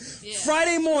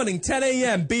 Friday morning, 10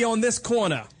 a.m. Be on this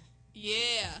corner. Yeah.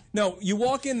 No, you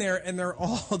walk in there and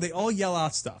they all yell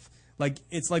out stuff. Like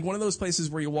it's like one of those places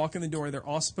where you walk in the door, they're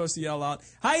all supposed to yell out,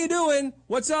 "How you doing?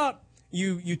 What's up?"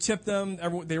 You tip them.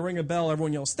 They ring a bell.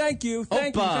 Everyone yells, "Thank you,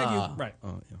 thank you, thank you." Right.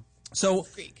 Oh, yeah. So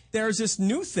there's this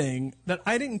new thing that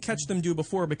I didn't catch them do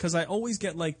before because I always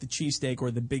get like the cheesesteak or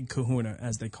the big kahuna,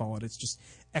 as they call it. It's just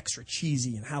extra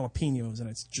cheesy and jalapenos, and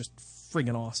it's just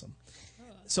friggin' awesome.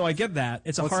 So I get that.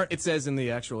 It's a hard. It says in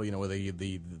the actual, where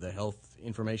the health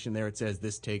information there, it says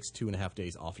this takes 2.5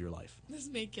 days off your life. This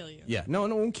may kill you. Yeah, no,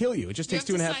 it won't kill you. It just You takes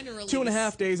have to 2.5 sign a release.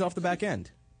 2.5 days off the back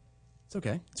end. It's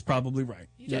okay. It's probably right.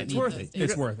 Yeah, it's need worth those it. days.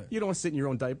 It's worth it. You don't want to sit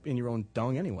in your own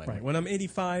dung anyway. Right. When I'm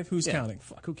 85, who's Yeah, counting?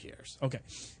 Fuck, who cares? Okay.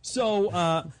 So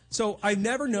I've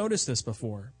never noticed this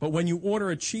before, but when you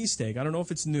order a cheesesteak, I don't know if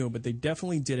it's new, but they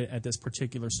definitely did it at this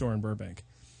particular store in Burbank.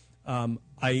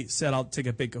 I said I'll take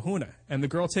a big kahuna, and the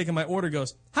girl taking my order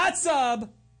goes, "Hot sub!"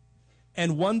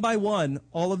 And one by one,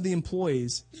 all of the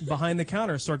employees behind the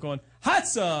counter start going, "Hot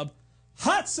sub!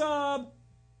 Hot sub!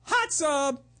 Hot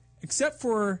sub!" Except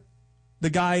for the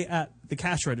guy at the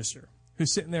cash register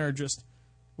who's sitting there just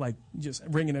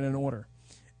ringing in an order.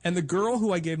 And the girl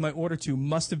who I gave my order to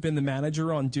must have been the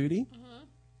manager on duty.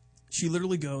 She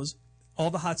literally goes, all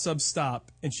the hot subs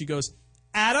stop, and she goes,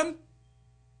 Adam?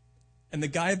 And the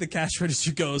guy at the cash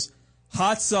register goes,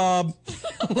 hot sub,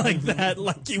 like that,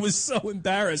 like he was so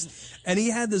embarrassed. And he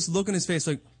had this look on his face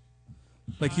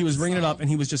like he was ringing it up and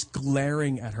he was just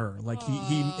glaring at her. Like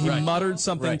he muttered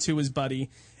something to his buddy.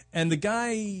 And the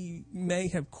guy may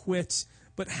have quit,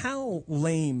 but how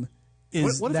lame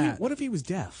is that? What if he was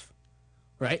deaf?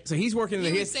 Right? So he's working in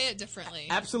He the... would say it differently.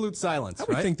 Absolute silence, I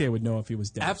would right? think they would know if he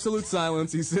was deaf. Absolute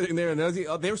silence. He's sitting there, and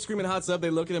they were screaming hot sub. They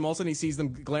look at him. All of a sudden, he sees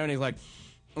them glaring. He's like,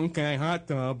 okay, hot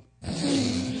tub.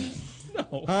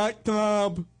 No. Hot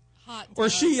tub. Hot Or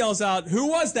tub. she yells out, who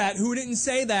was that? Who didn't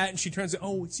say that? And she turns to,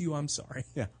 oh, it's you, I'm sorry.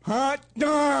 Yeah. Hot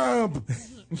tub.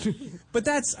 But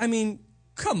that's, I mean,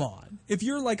 come on. If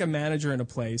you're like a manager in a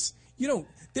place,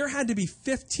 there had to be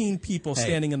 15 people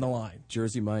standing in the line.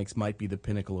 Jersey Mike's might be the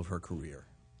pinnacle of her career.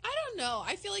 I don't know.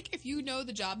 I feel like if you know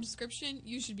the job description,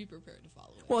 you should be prepared to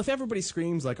follow it. Well, if everybody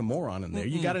screams like a moron in there,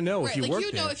 you got to know if you work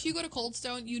there. If you go to Cold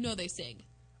Stone, you know they sing.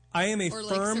 I am a or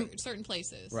firm... like certain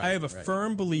places. I have a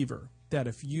firm believer that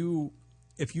if you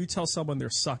tell someone they're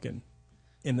sucking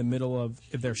in the middle of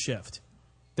their shift,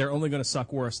 they're only going to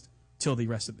suck worse till the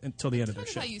end of their Depends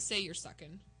shift. how you say you're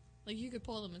sucking. Like, you could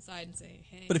pull them aside and say,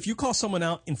 hey. But if you call someone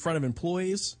out in front of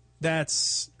employees,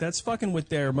 that's fucking with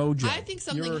their mojo. I think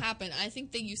something happened. I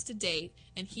think they used to date,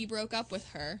 and he broke up with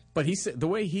her. But he said the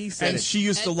way he said and it, she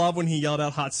used to love when he yelled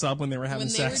out hot sub when they were having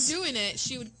sex. When they were doing it,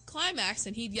 she would climax,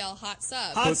 and he'd yell hot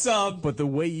sub. Hot sub. But the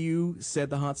way you said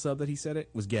the hot sub that he said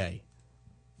it was gay.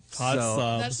 Hot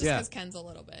sub. That's just because Ken's a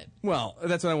little bit. Well,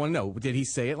 that's what I want to know. Did he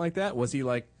say it like that? Was he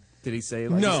like? Did he say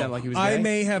it like no? He sounded like he was gay? I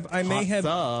may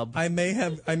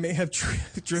have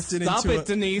drifted Stop into it,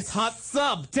 Denise. Hot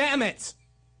sub. Damn it.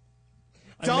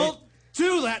 Don't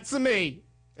do that to me.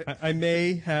 It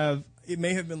may have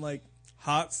been like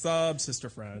hot sub, sister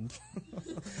friend.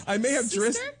 I may have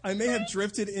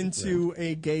drifted into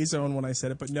a gay zone when I said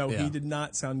it, but no, he did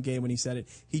not sound gay when he said it.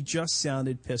 He just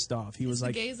sounded pissed off. He was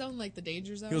like the gay zone, like the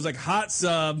danger zone. He was like hot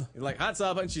sub, like hot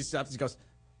sub, and she stops and she goes,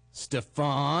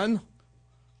 Stefan,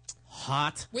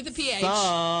 hot with a PH.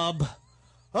 Sub.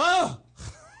 Oh,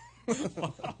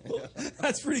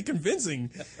 that's pretty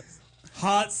convincing.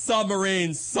 Hot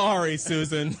submarine. Sorry,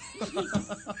 Susan.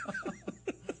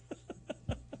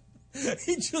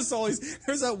 He just always...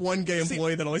 There's that one gay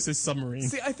employee that always says submarine.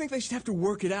 See, I think they should have to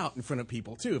work it out in front of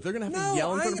people, too. If they're going to have to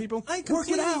yell in front of people, work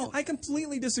it out. I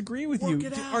completely disagree with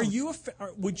you. Are you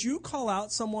would you call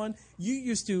out someone? You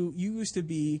used to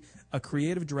be a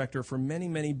creative director for many,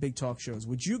 many big talk shows.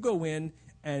 Would you go in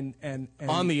and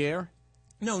on the air?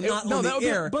 No, not on the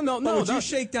air. But would you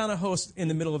shake down a host in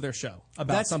the middle of their show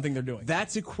about something they're doing? Well,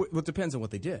 it depends on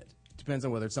what they did. Depends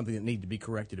on whether it's something that needed to be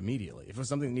corrected immediately. If it was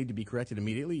something that needed to be corrected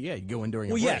immediately, yeah, you go in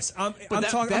during a break. Yes, I'm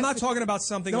not talking about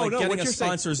something like getting a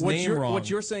sponsor's name wrong. What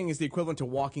you're saying is the equivalent to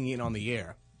walking in on the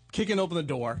air, kicking open the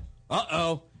door.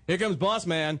 Uh-oh, here comes boss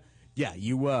man. Yeah,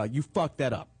 you fucked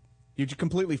that up. You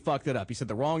completely fucked it up. You said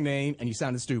the wrong name and you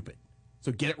sounded stupid.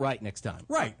 So get it right next time.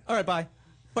 Right. All right, bye.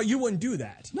 But you wouldn't do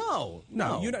that. No.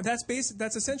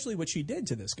 That's essentially what she did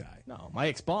to this guy. No, my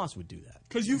ex-boss would do that.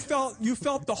 Because you felt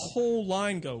the whole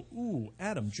line go, ooh,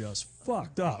 Adam just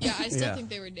fucked up. Yeah, I still think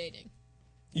they were dating.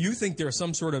 You think there's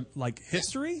some sort of, like,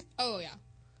 history? Oh, yeah.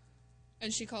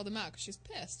 And she called him out because she's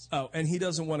pissed. Oh, and he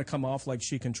doesn't want to come off like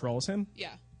she controls him?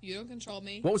 Yeah, you don't control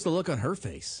me. What was the look on her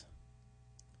face?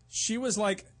 She was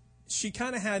like... She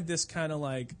kind of had this kind of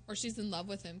like... Or she's in love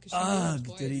with him because she knows his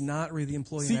voice. Did he not read the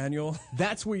employee manual?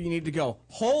 That's where you need to go.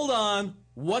 Hold on.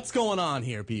 What's going on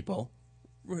here, people?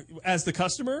 As the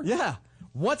customer? Yeah.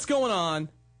 What's going on?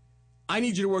 I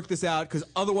need you to work this out because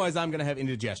otherwise I'm going to have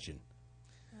indigestion.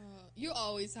 You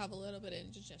always have a little bit of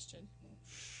indigestion.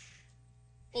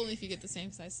 Only if you get the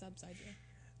same size subs I do.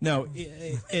 No,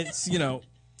 it's,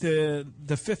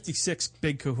 the 56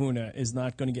 Big Kahuna is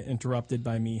not going to get interrupted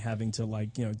by me having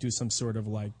to do some sort of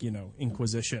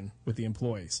inquisition with the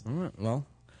employees. All right, well,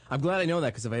 I'm glad I know that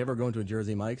because if I ever go into a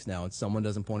Jersey Mike's now and someone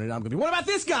doesn't point it out, I'm going to be, what about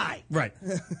this guy? Right.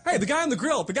 Hey, the guy on the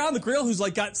grill who's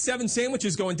got 7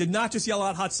 sandwiches going did not just yell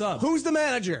out hot sub. Who's the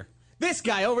manager? This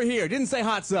guy over here didn't say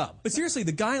hot sub. But seriously,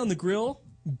 the guy on the grill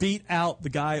beat out the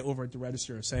guy over at the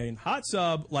register saying hot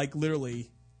sub,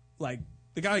 literally,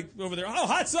 the guy over there, oh,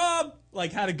 hot sub,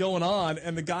 had it going on,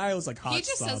 and the guy was like, hot sub. He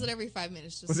just says it every 5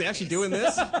 minutes. Was he actually doing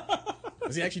this?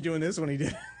 Was he actually doing this when he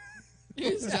did? He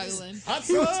was juggling. Hot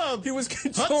sub. He was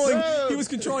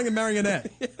controlling a marionette.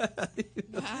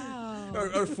 Wow.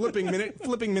 Or flipping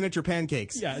miniature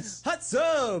pancakes. Yes. Hot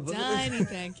sub. Tiny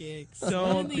pancakes.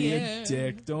 Don't be a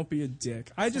dick. Don't be a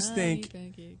dick. I just think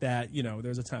that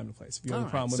there's a time and place. If you have a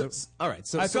problem with it, all right.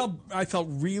 So I felt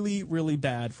really, really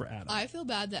bad for Adam. I feel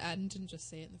bad that Adam didn't just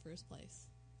say it in the first place.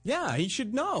 Yeah, he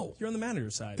should know. You're on the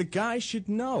manager's side. The guy should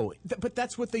know. But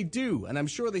that's what they do. And I'm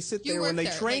sure they sit You there when work they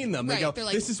there, train like, them. right, They go, they're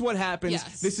like, this is what happens.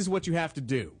 yes. This is what you have to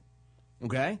do.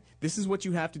 Okay? This is what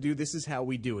you have to do. This is how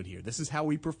we do it here. This is how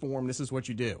we perform. This is what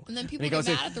you do. And then people he get goes,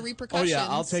 mad at the repercussions. Oh, yeah,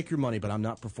 I'll take your money, but I'm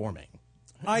not performing.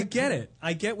 I get it.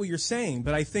 I get what you're saying,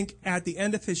 but I think at the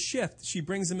end of his shift, she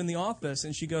brings him in the office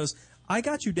and she goes, I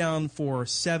got you down for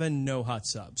 7 no hot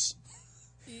subs.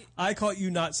 I caught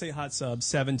you not say hot sub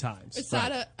 7 times. It's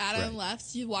Adam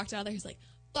left. He walked out there. He's like,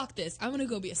 fuck this. I'm going to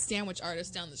go be a sandwich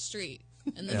artist down the street.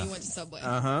 And then he went to Subway.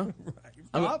 Uh-huh.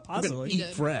 I'm going Possibly. to eat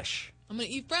fresh. I'm going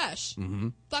to eat fresh. Mm-hmm.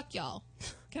 Fuck y'all.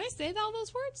 Can I say all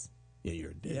those words? Yeah,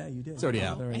 you did. Yeah, you did. It's already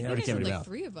out. I think Already I came said out. like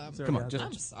 3 of them. Come on, just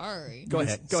I'm sorry. go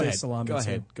ahead. Go Say ahead. salami, Go too.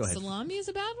 ahead. Go ahead. Salami is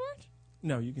a bad word?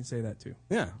 No, you can say that too.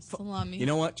 Yeah. Salami. You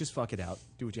know what? Just fuck it out.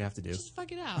 Do what you have to do. Just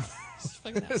fuck it out. Just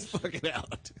fuck it out. Just fuck it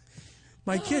out.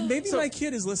 My kid, maybe my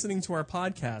kid is listening to our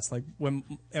podcast. Like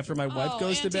after my wife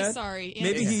goes to Auntie, bed. sorry.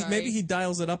 Maybe Auntie, sorry. maybe he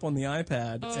dials it up on the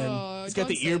iPad. and He's got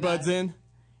the earbuds in.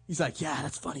 He's like, yeah,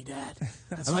 that's funny, Dad.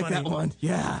 I like that one.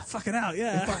 Yeah. Fuck it out,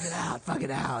 yeah. Fuck it out. Fuck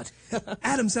it out.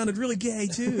 Adam sounded really gay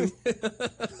too.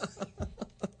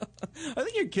 I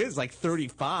think your kid's like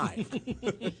 35.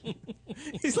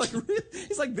 he's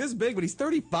like this big, but he's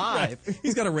 35. Right.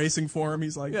 He's got a racing form.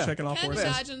 He's like checking off Ken horses.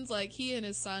 imagines like he and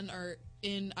his son are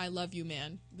in I Love You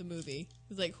Man, the movie.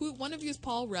 He's like, one of you is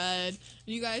Paul Rudd, and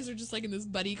you guys are just like in this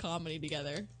buddy comedy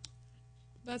together.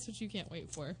 That's what you can't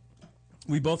wait for.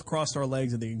 We both crossed our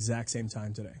legs at the exact same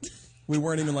time today. We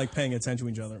weren't even like paying attention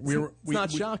to each other. It's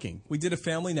not shocking. We did a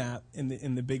family nap in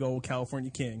the big old California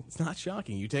King. It's not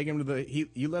shocking. You take him to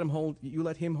you let him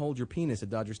hold your penis at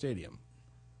Dodger Stadium.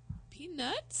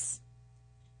 Peanuts?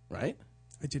 Right?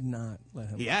 I did not let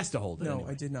him. He asked to hold it. No,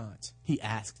 anyway. I did not. He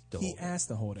asked to hold it. He asked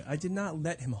to hold it. I did not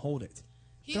let him hold it.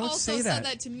 He Don't also say said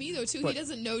that to me though too. But- he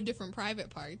doesn't know different private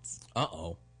parts.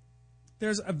 Uh-oh.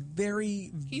 There's a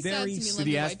very, He said very... to me, "Let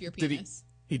me wipe your penis."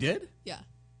 He did? Yeah.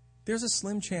 There's a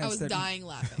slim chance I was that... dying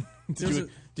laughing.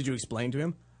 Did you explain to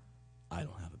him? I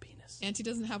don't have a penis. Auntie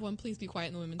doesn't have one. Please be quiet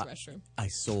in the women's restroom. I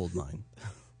sold mine.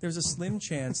 There's a slim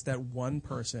chance that one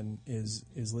person is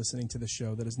listening to the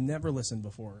show that has never listened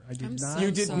before. I do I'm not. so You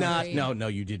did sorry. not. No,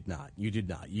 you did not. You did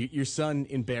not. Your son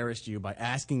embarrassed you by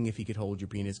asking if he could hold your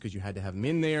penis because you had to have him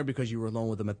in there because you were alone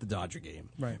with him at the Dodger game.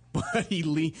 Right. But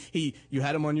you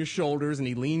had him on your shoulders and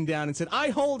he leaned down and said, "I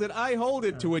hold it, I hold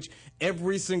it." To which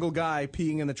every single guy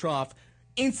peeing in the trough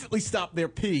instantly stopped their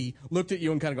pee, looked at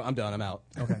you, and kind of go, "I'm done. I'm out."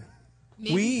 Okay.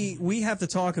 We have to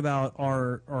talk about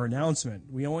our announcement.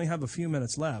 We only have a few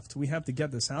minutes left. We have to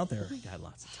get this out there. We got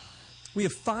lots of time. We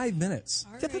have 5 minutes.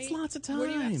 All That's right. lots of time. What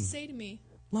do you have to say to me?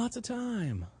 Lots of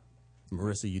time.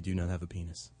 Marissa, you do not have a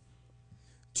penis.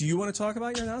 Do you want to talk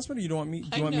about your announcement, or you don't want me?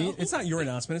 Do you want me? It's not your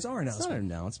announcement. It's our It's not announcement.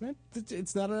 an announcement.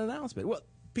 It's not an announcement. Well,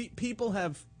 people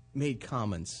have made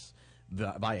comments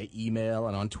via email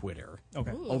and on Twitter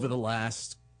over the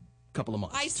last couple of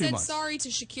months. I 2 said months. sorry to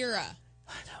Shakira.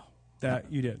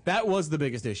 That you did. That was the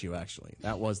biggest issue, actually.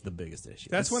 That was the biggest issue.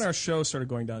 That's when our show started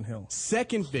going downhill.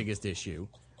 Second biggest issue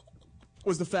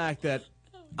was the fact that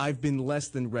I've been less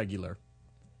than regular.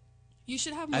 You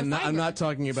should have more I'm fiber. not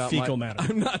talking about Fecal matter.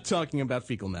 I'm not talking about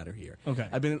fecal matter here. Okay.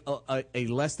 I've been a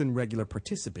less than regular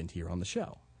participant here on the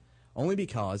show, only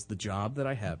because the job that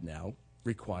I have now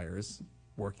requires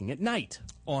working at night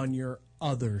On your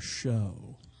other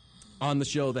show. on the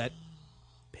show that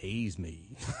pays me,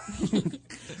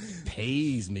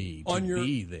 pays me to On your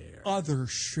be there, other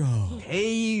show.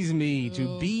 pays me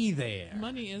to be there.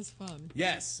 Money is fun.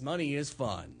 Yes, money is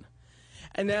fun.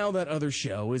 And now that other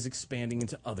show is expanding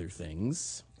into other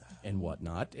things and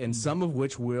whatnot, and some of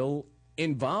which will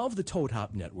involve the Toad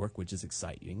Hop Network, which is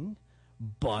exciting,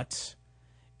 but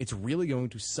it's really going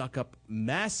to suck up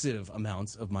massive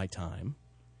amounts of my time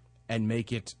and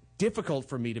make it difficult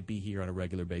for me to be here on a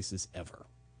regular basis ever.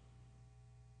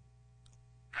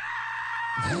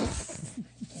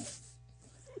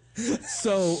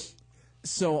 So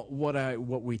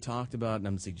what we talked about, and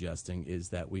I'm suggesting, is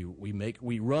that we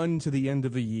run to the end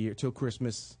of the year till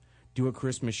Christmas, do a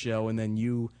Christmas show, and then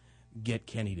you get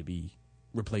Kenny to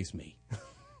replace me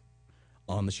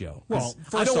on the show. 'Cause Well,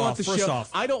 first off,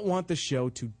 I don't want the show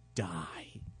to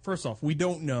die. First off, we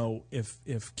don't know if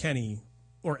Kenny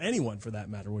or anyone for that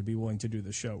matter would be willing to do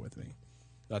the show with me.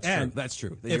 That's And true. That's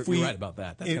true. if You're right about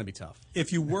that. That's going to be tough.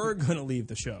 If you were going to leave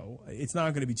the show, it's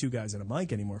not going to be two guys and a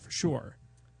mic anymore for sure.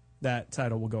 That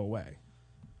title will go away.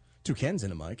 Two Kens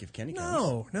and a mic if Kenny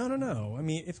comes. No. I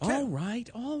mean, if Ken, All right.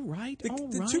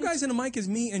 the two guys in a mic is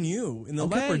me and you in the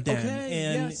leopard den.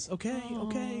 And yes. Okay.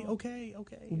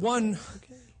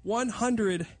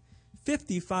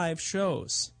 155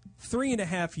 shows.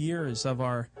 3.5 years of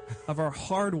our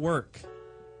hard work.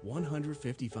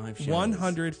 155 shows.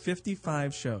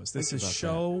 155 shows. This Think is about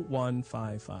show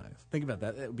 155. Think about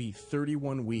that. That would be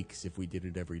 31 weeks if we did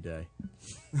it every day.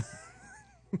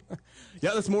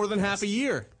 Yeah, that's more than half a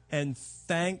year. And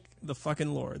thank the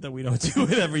fucking Lord that we don't do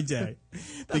it every day,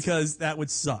 because that would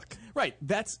suck. Right.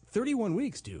 That's 31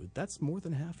 weeks, dude. That's more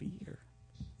than half a year.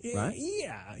 Right?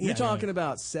 Yeah. You're talking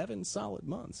about 7 solid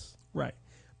months. Right.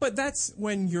 But that's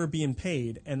when you're being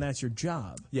paid, and that's your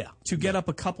job. Yeah. To get up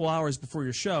a couple hours before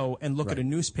your show and look Right. at a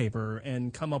newspaper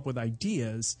and come up with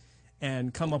ideas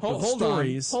and come up with Hold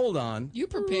stories. Hold on. You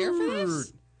prepare for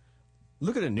this?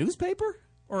 Look at a newspaper?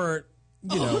 Or,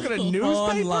 you know, look at a newspaper?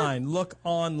 Online. Look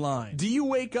online. Do you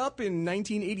wake up in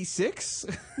 1986?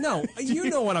 No, you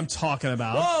know what I'm talking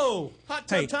about. Whoa! Hot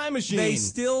Tub Hey, Time Machine. They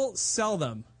still sell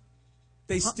them.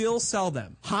 They still sell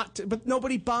them. But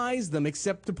nobody buys them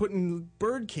except to put in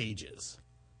bird cages.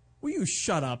 Will you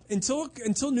shut up?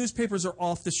 Until newspapers are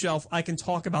off the shelf, I can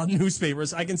talk about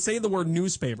newspapers. I can say the word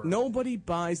newspaper. Nobody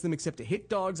buys them except to hit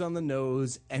dogs on the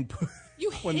nose and put.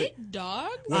 You hit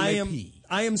dogs? I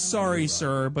am sorry,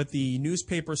 sir, but the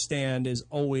newspaper stand is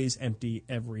always empty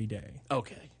every day.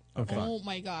 Okay. Oh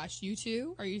my gosh, you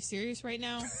two? Are you serious right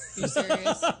now? Are you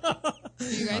serious? Are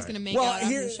you guys going to make out on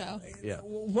the show? Yeah.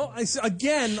 Well,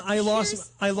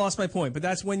 I lost my point, but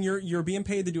that's when you're being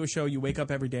paid to do a show. You wake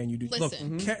up every day and you do.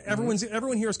 Listen. Look,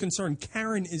 everyone here is concerned.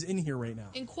 Karen is in here right now.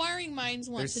 Inquiring minds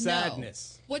want There's to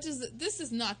sadness. know. What does this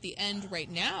is not the end right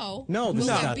now. No, this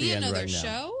will is there not be the end another right now.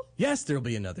 show? Yes, there'll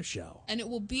be another show. And it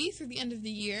will be through the end of the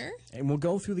year? And we'll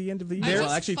go through the end of the I year. just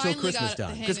Well, actually, till finally Christmas got the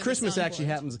time. hang Because of the Christmas actually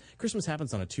soundboard. Christmas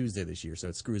happens on a Tuesday this year, so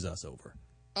it screws us over.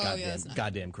 Oh, yeah, that's not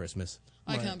Goddamn Christmas.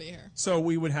 I can't be here. So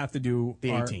we would have to do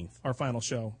The our 18th. our final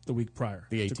show the week prior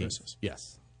The to 18th. Christmas.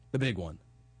 Yes. The big one.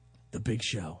 The big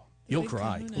show. You'll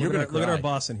cry. You're Look going at, to look at our cry.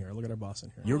 boss in here. Look at our boss in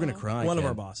here. You're going to cry. One of Ken.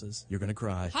 our bosses. You're going to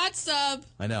cry. Hot sub.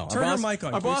 I know. Turn our her boss, mic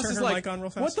on. Our Can you boss turn is her like, mic on real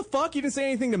fast? what the fuck? You didn't say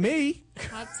anything to me.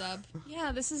 Hot sub.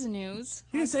 Yeah, this is news.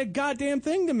 You didn't say a goddamn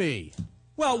thing to me.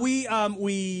 Well, go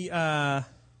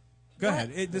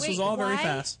ahead. This was all very why?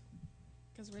 fast.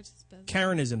 Because Rich is busy.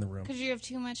 Karen is in the room. Because you have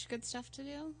too much good stuff to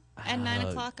do at 9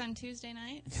 o'clock on Tuesday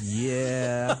night.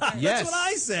 Yeah. Yes. That's what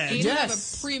I said. You have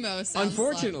Yes. a primo sound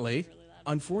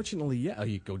Unfortunately, yeah. Oh,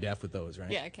 you go deaf with those, right?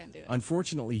 Yeah, I can't do it.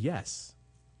 Unfortunately, yes.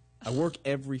 I work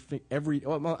every.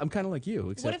 Well, I'm kind of like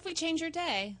you, except What if we change your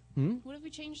day? Hmm? What if we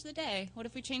change the day? What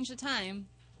if we change the time?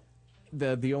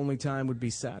 the only time would be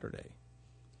Saturday.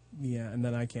 Yeah, and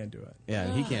then I can't do it. Yeah,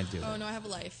 and he can't do it. Oh, no, I have a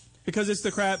life. Because it's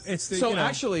the crap. It's the. So you know,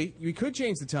 actually, we could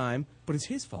change the time, but it's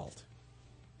his fault,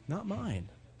 not mine,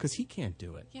 because he can't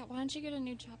do it. Yeah, why don't you get a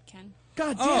new job, Ken?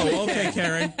 God damn it! Oh, okay,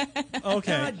 Karen.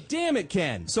 Okay. God damn it,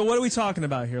 Ken. So what are we talking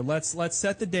about here? Let's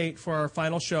set the date for our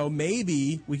final show.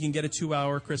 Maybe we can get a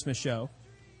 2-hour Christmas show,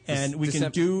 and we can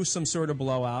do some sort of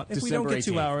blowout. If we don't get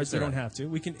 2 December 18th. hours, It's we all don't right. have to.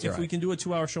 We can It's all if we right. can do a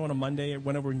 2-hour show on a Monday,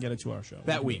 whenever we can get a 2-hour show.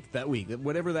 That week,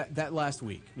 whatever that last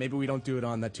week. Maybe we don't do it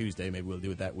on that Tuesday. Maybe we'll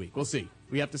do it that week. We'll see.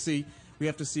 We have to see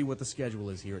what the schedule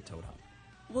is here at Toad Hop.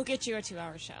 We'll get you a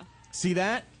 2-hour show. See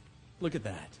that? Look at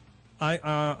that.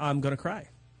 I'm gonna cry.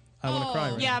 I want to cry.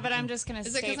 Right Yeah, now. but I'm just going to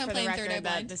Is it 'cause state I'm for the playing Third Eye record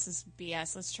that Blind? this is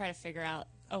BS. Let's try to figure out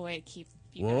a way to keep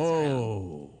you guys around.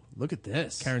 Whoa! Look at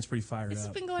this. Karen's pretty fired This up.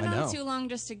 has been going on too long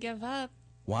just to give up.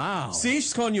 Wow. See,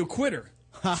 she's calling you a quitter.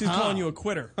 She's calling you a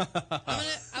quitter. I'm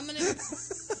gonna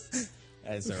That's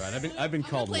all right. I've been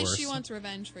called play worse. She Wants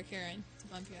Revenge for Karen to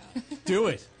bump you out. Do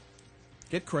it.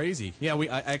 Get crazy. Yeah, we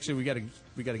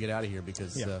gotta get out of here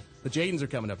because Yeah. the Jadens are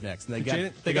coming up next, and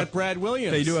Jaden- they got Brad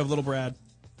Williams. They do have little Brad.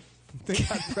 They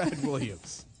got Brad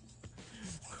Williams.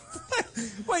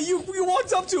 Wait, you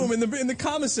walked up to him in the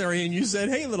commissary and you said,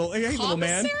 "Hey, little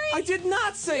man." I did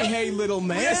not say, "Hey, little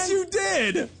man." Yes, you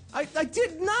did. I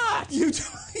did not. You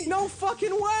no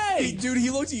fucking way, dude. He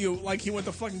looked at you like he went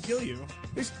to fucking kill you.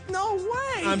 There's no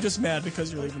way. I'm just mad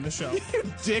because you're leaving the show. You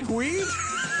dickweed.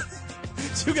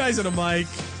 2 guys at a mic.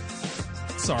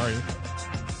 Sorry.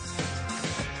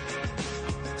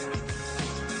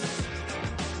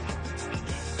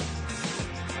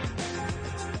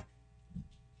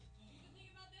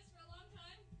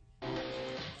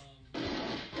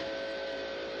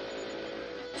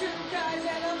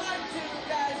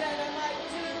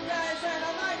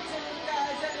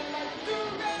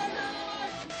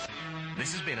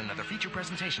 This has been another feature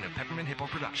presentation of Peppermint Hippo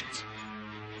Productions.